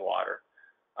cooling water.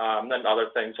 Then other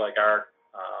things like our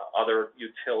other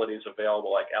utilities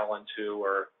available, like LN2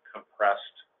 or compressed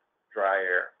dry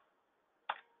air.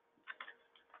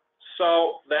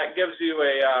 So that gives you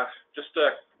just a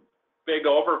big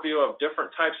overview of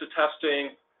different types of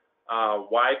testing,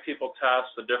 why people test,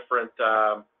 the different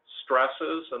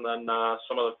stresses, and then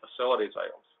some of the facilities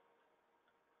items.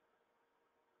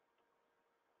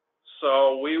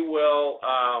 So we will,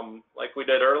 like we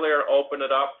did earlier, open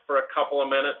it up for a couple of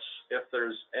minutes if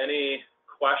there's any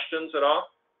questions at all.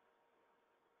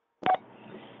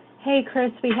 Hey,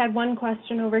 Chris, we had one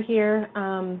question over here.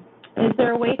 Is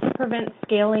there a way to prevent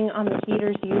scaling on the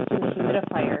heaters used in the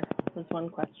humidifier? Was one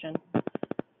question.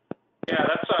 Yeah,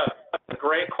 that's a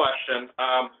great question.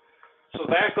 So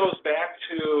that goes back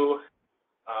to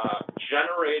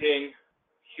generating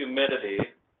humidity.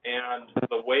 And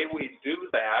the way we do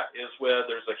that is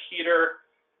there's a heater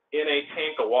in a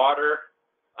tank of water.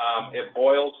 It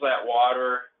boils that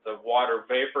water. The water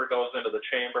vapor goes into the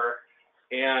chamber.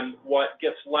 And what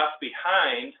gets left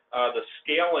behind, the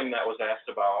scaling that was asked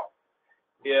about,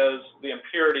 is the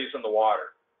impurities in the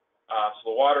water.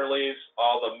 So the water leaves,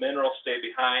 all the minerals stay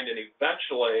behind, and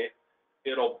eventually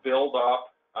it'll build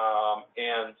up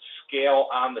and scale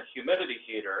on the humidity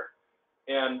heater.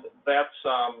 And that's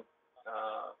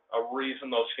a reason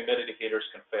those humidity heaters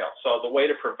can fail. So the way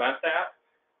to prevent that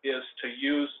is to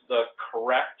use the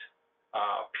correct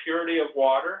purity of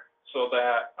water so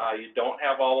that you don't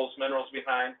have all those minerals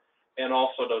behind, and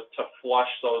also to flush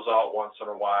those out once in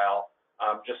a while,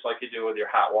 just like you do with your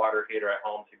hot water heater at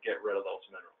home to get rid of those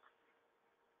minerals.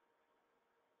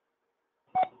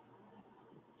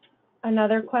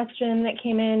 Another question that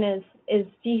came in is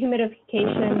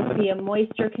dehumidification via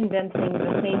moisture condensing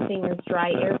the same thing as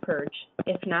dry air purge?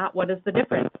 If not, what is the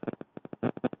difference?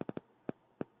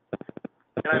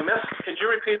 Could you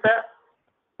repeat that?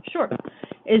 Sure.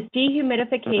 Is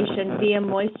dehumidification via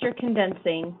moisture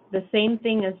condensing the same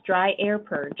thing as dry air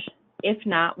purge? If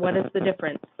not, what is the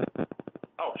difference?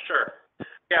 Oh, sure.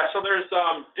 Yeah, so there's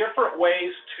different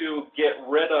ways to get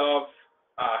rid of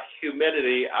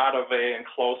humidity out of an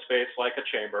enclosed space like a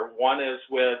chamber. One is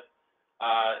with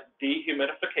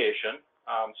dehumidification.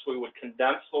 So we would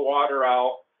condense the water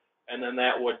out, and then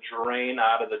that would drain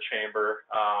out of the chamber,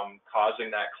 causing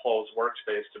that closed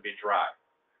workspace to be dry.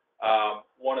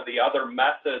 One of the other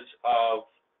methods of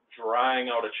drying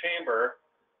out a chamber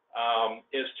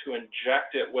is to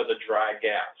inject it with a dry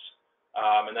gas.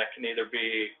 And that can either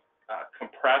be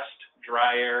compressed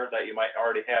dry air that you might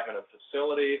already have in a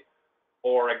facility,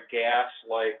 or a gas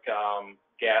like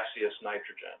gaseous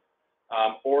nitrogen.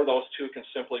 Or those two can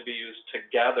simply be used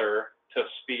together to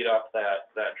speed up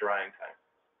that drying time.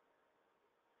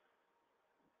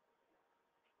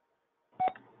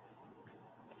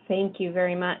 Thank you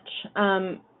very much.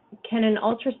 Can an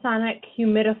ultrasonic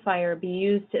humidifier be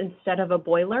used instead of a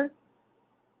boiler?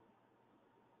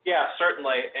 Yeah,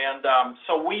 certainly. And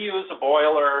so we use a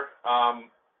boiler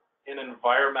in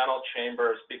environmental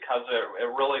chambers because it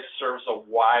really serves a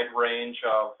wide range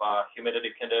of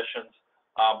humidity conditions,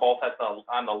 both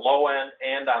on the low end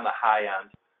and on the high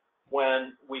end.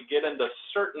 When we get into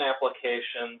certain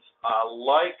applications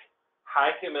like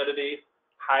high humidity,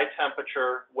 high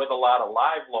temperature with a lot of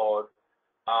live load,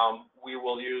 we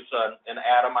will use an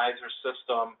atomizer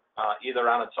system either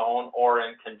on its own or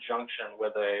in conjunction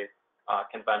with a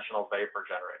conventional vapor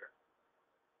generator.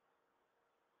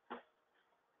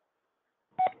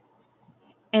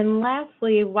 And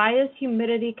lastly, why is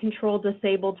humidity control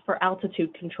disabled for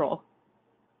altitude control?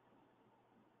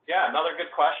 Yeah, another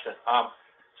good question.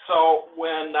 So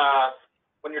when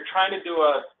you're trying to do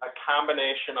a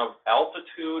combination of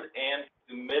altitude and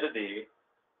humidity,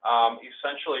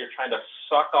 essentially you're trying to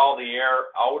suck all the air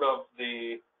out of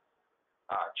the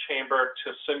chamber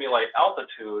to simulate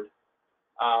altitude.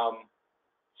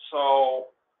 So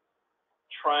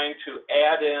trying to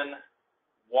add in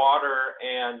water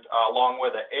and along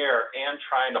with the air and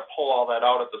trying to pull all that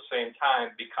out at the same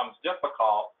time becomes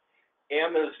difficult.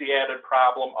 And there's the added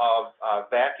problem of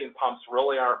vacuum pumps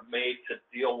really aren't made to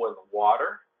deal with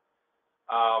water.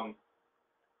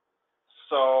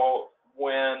 So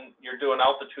when you're doing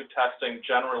altitude testing,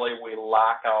 generally we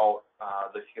lock out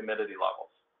the humidity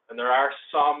levels. And there are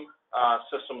some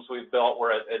systems we've built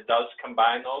where it does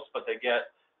combine those, but they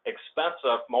get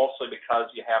expensive mostly because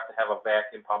you have to have a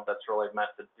vacuum pump that's really meant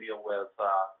to deal with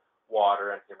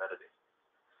water and humidity.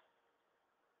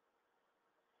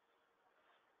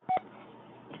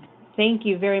 Thank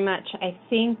you very much. I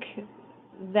think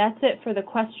that's it for the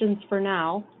questions for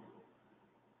now.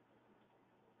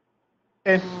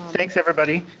 Okay, thanks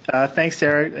everybody. Thanks,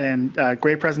 Sarah, and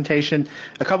great presentation.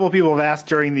 A couple of people have asked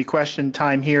during the question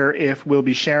time here if we'll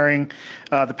be sharing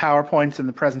the PowerPoints and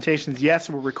the presentations. Yes,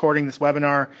 we're recording this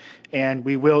webinar, and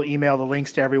we will email the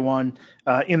links to everyone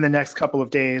in the next couple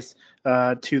of days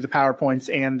to the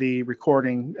PowerPoints and the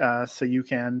recording, so you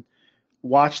can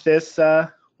watch this.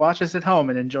 Watch us at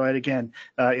home and enjoy it again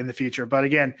in the future. But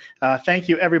again, thank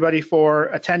you everybody for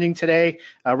attending today.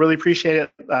 I really appreciate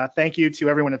it. Thank you to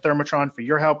everyone at Thermotron for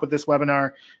your help with this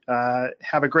webinar.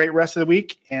 Have a great rest of the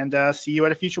week, and see you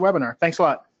at a future webinar. Thanks a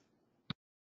lot.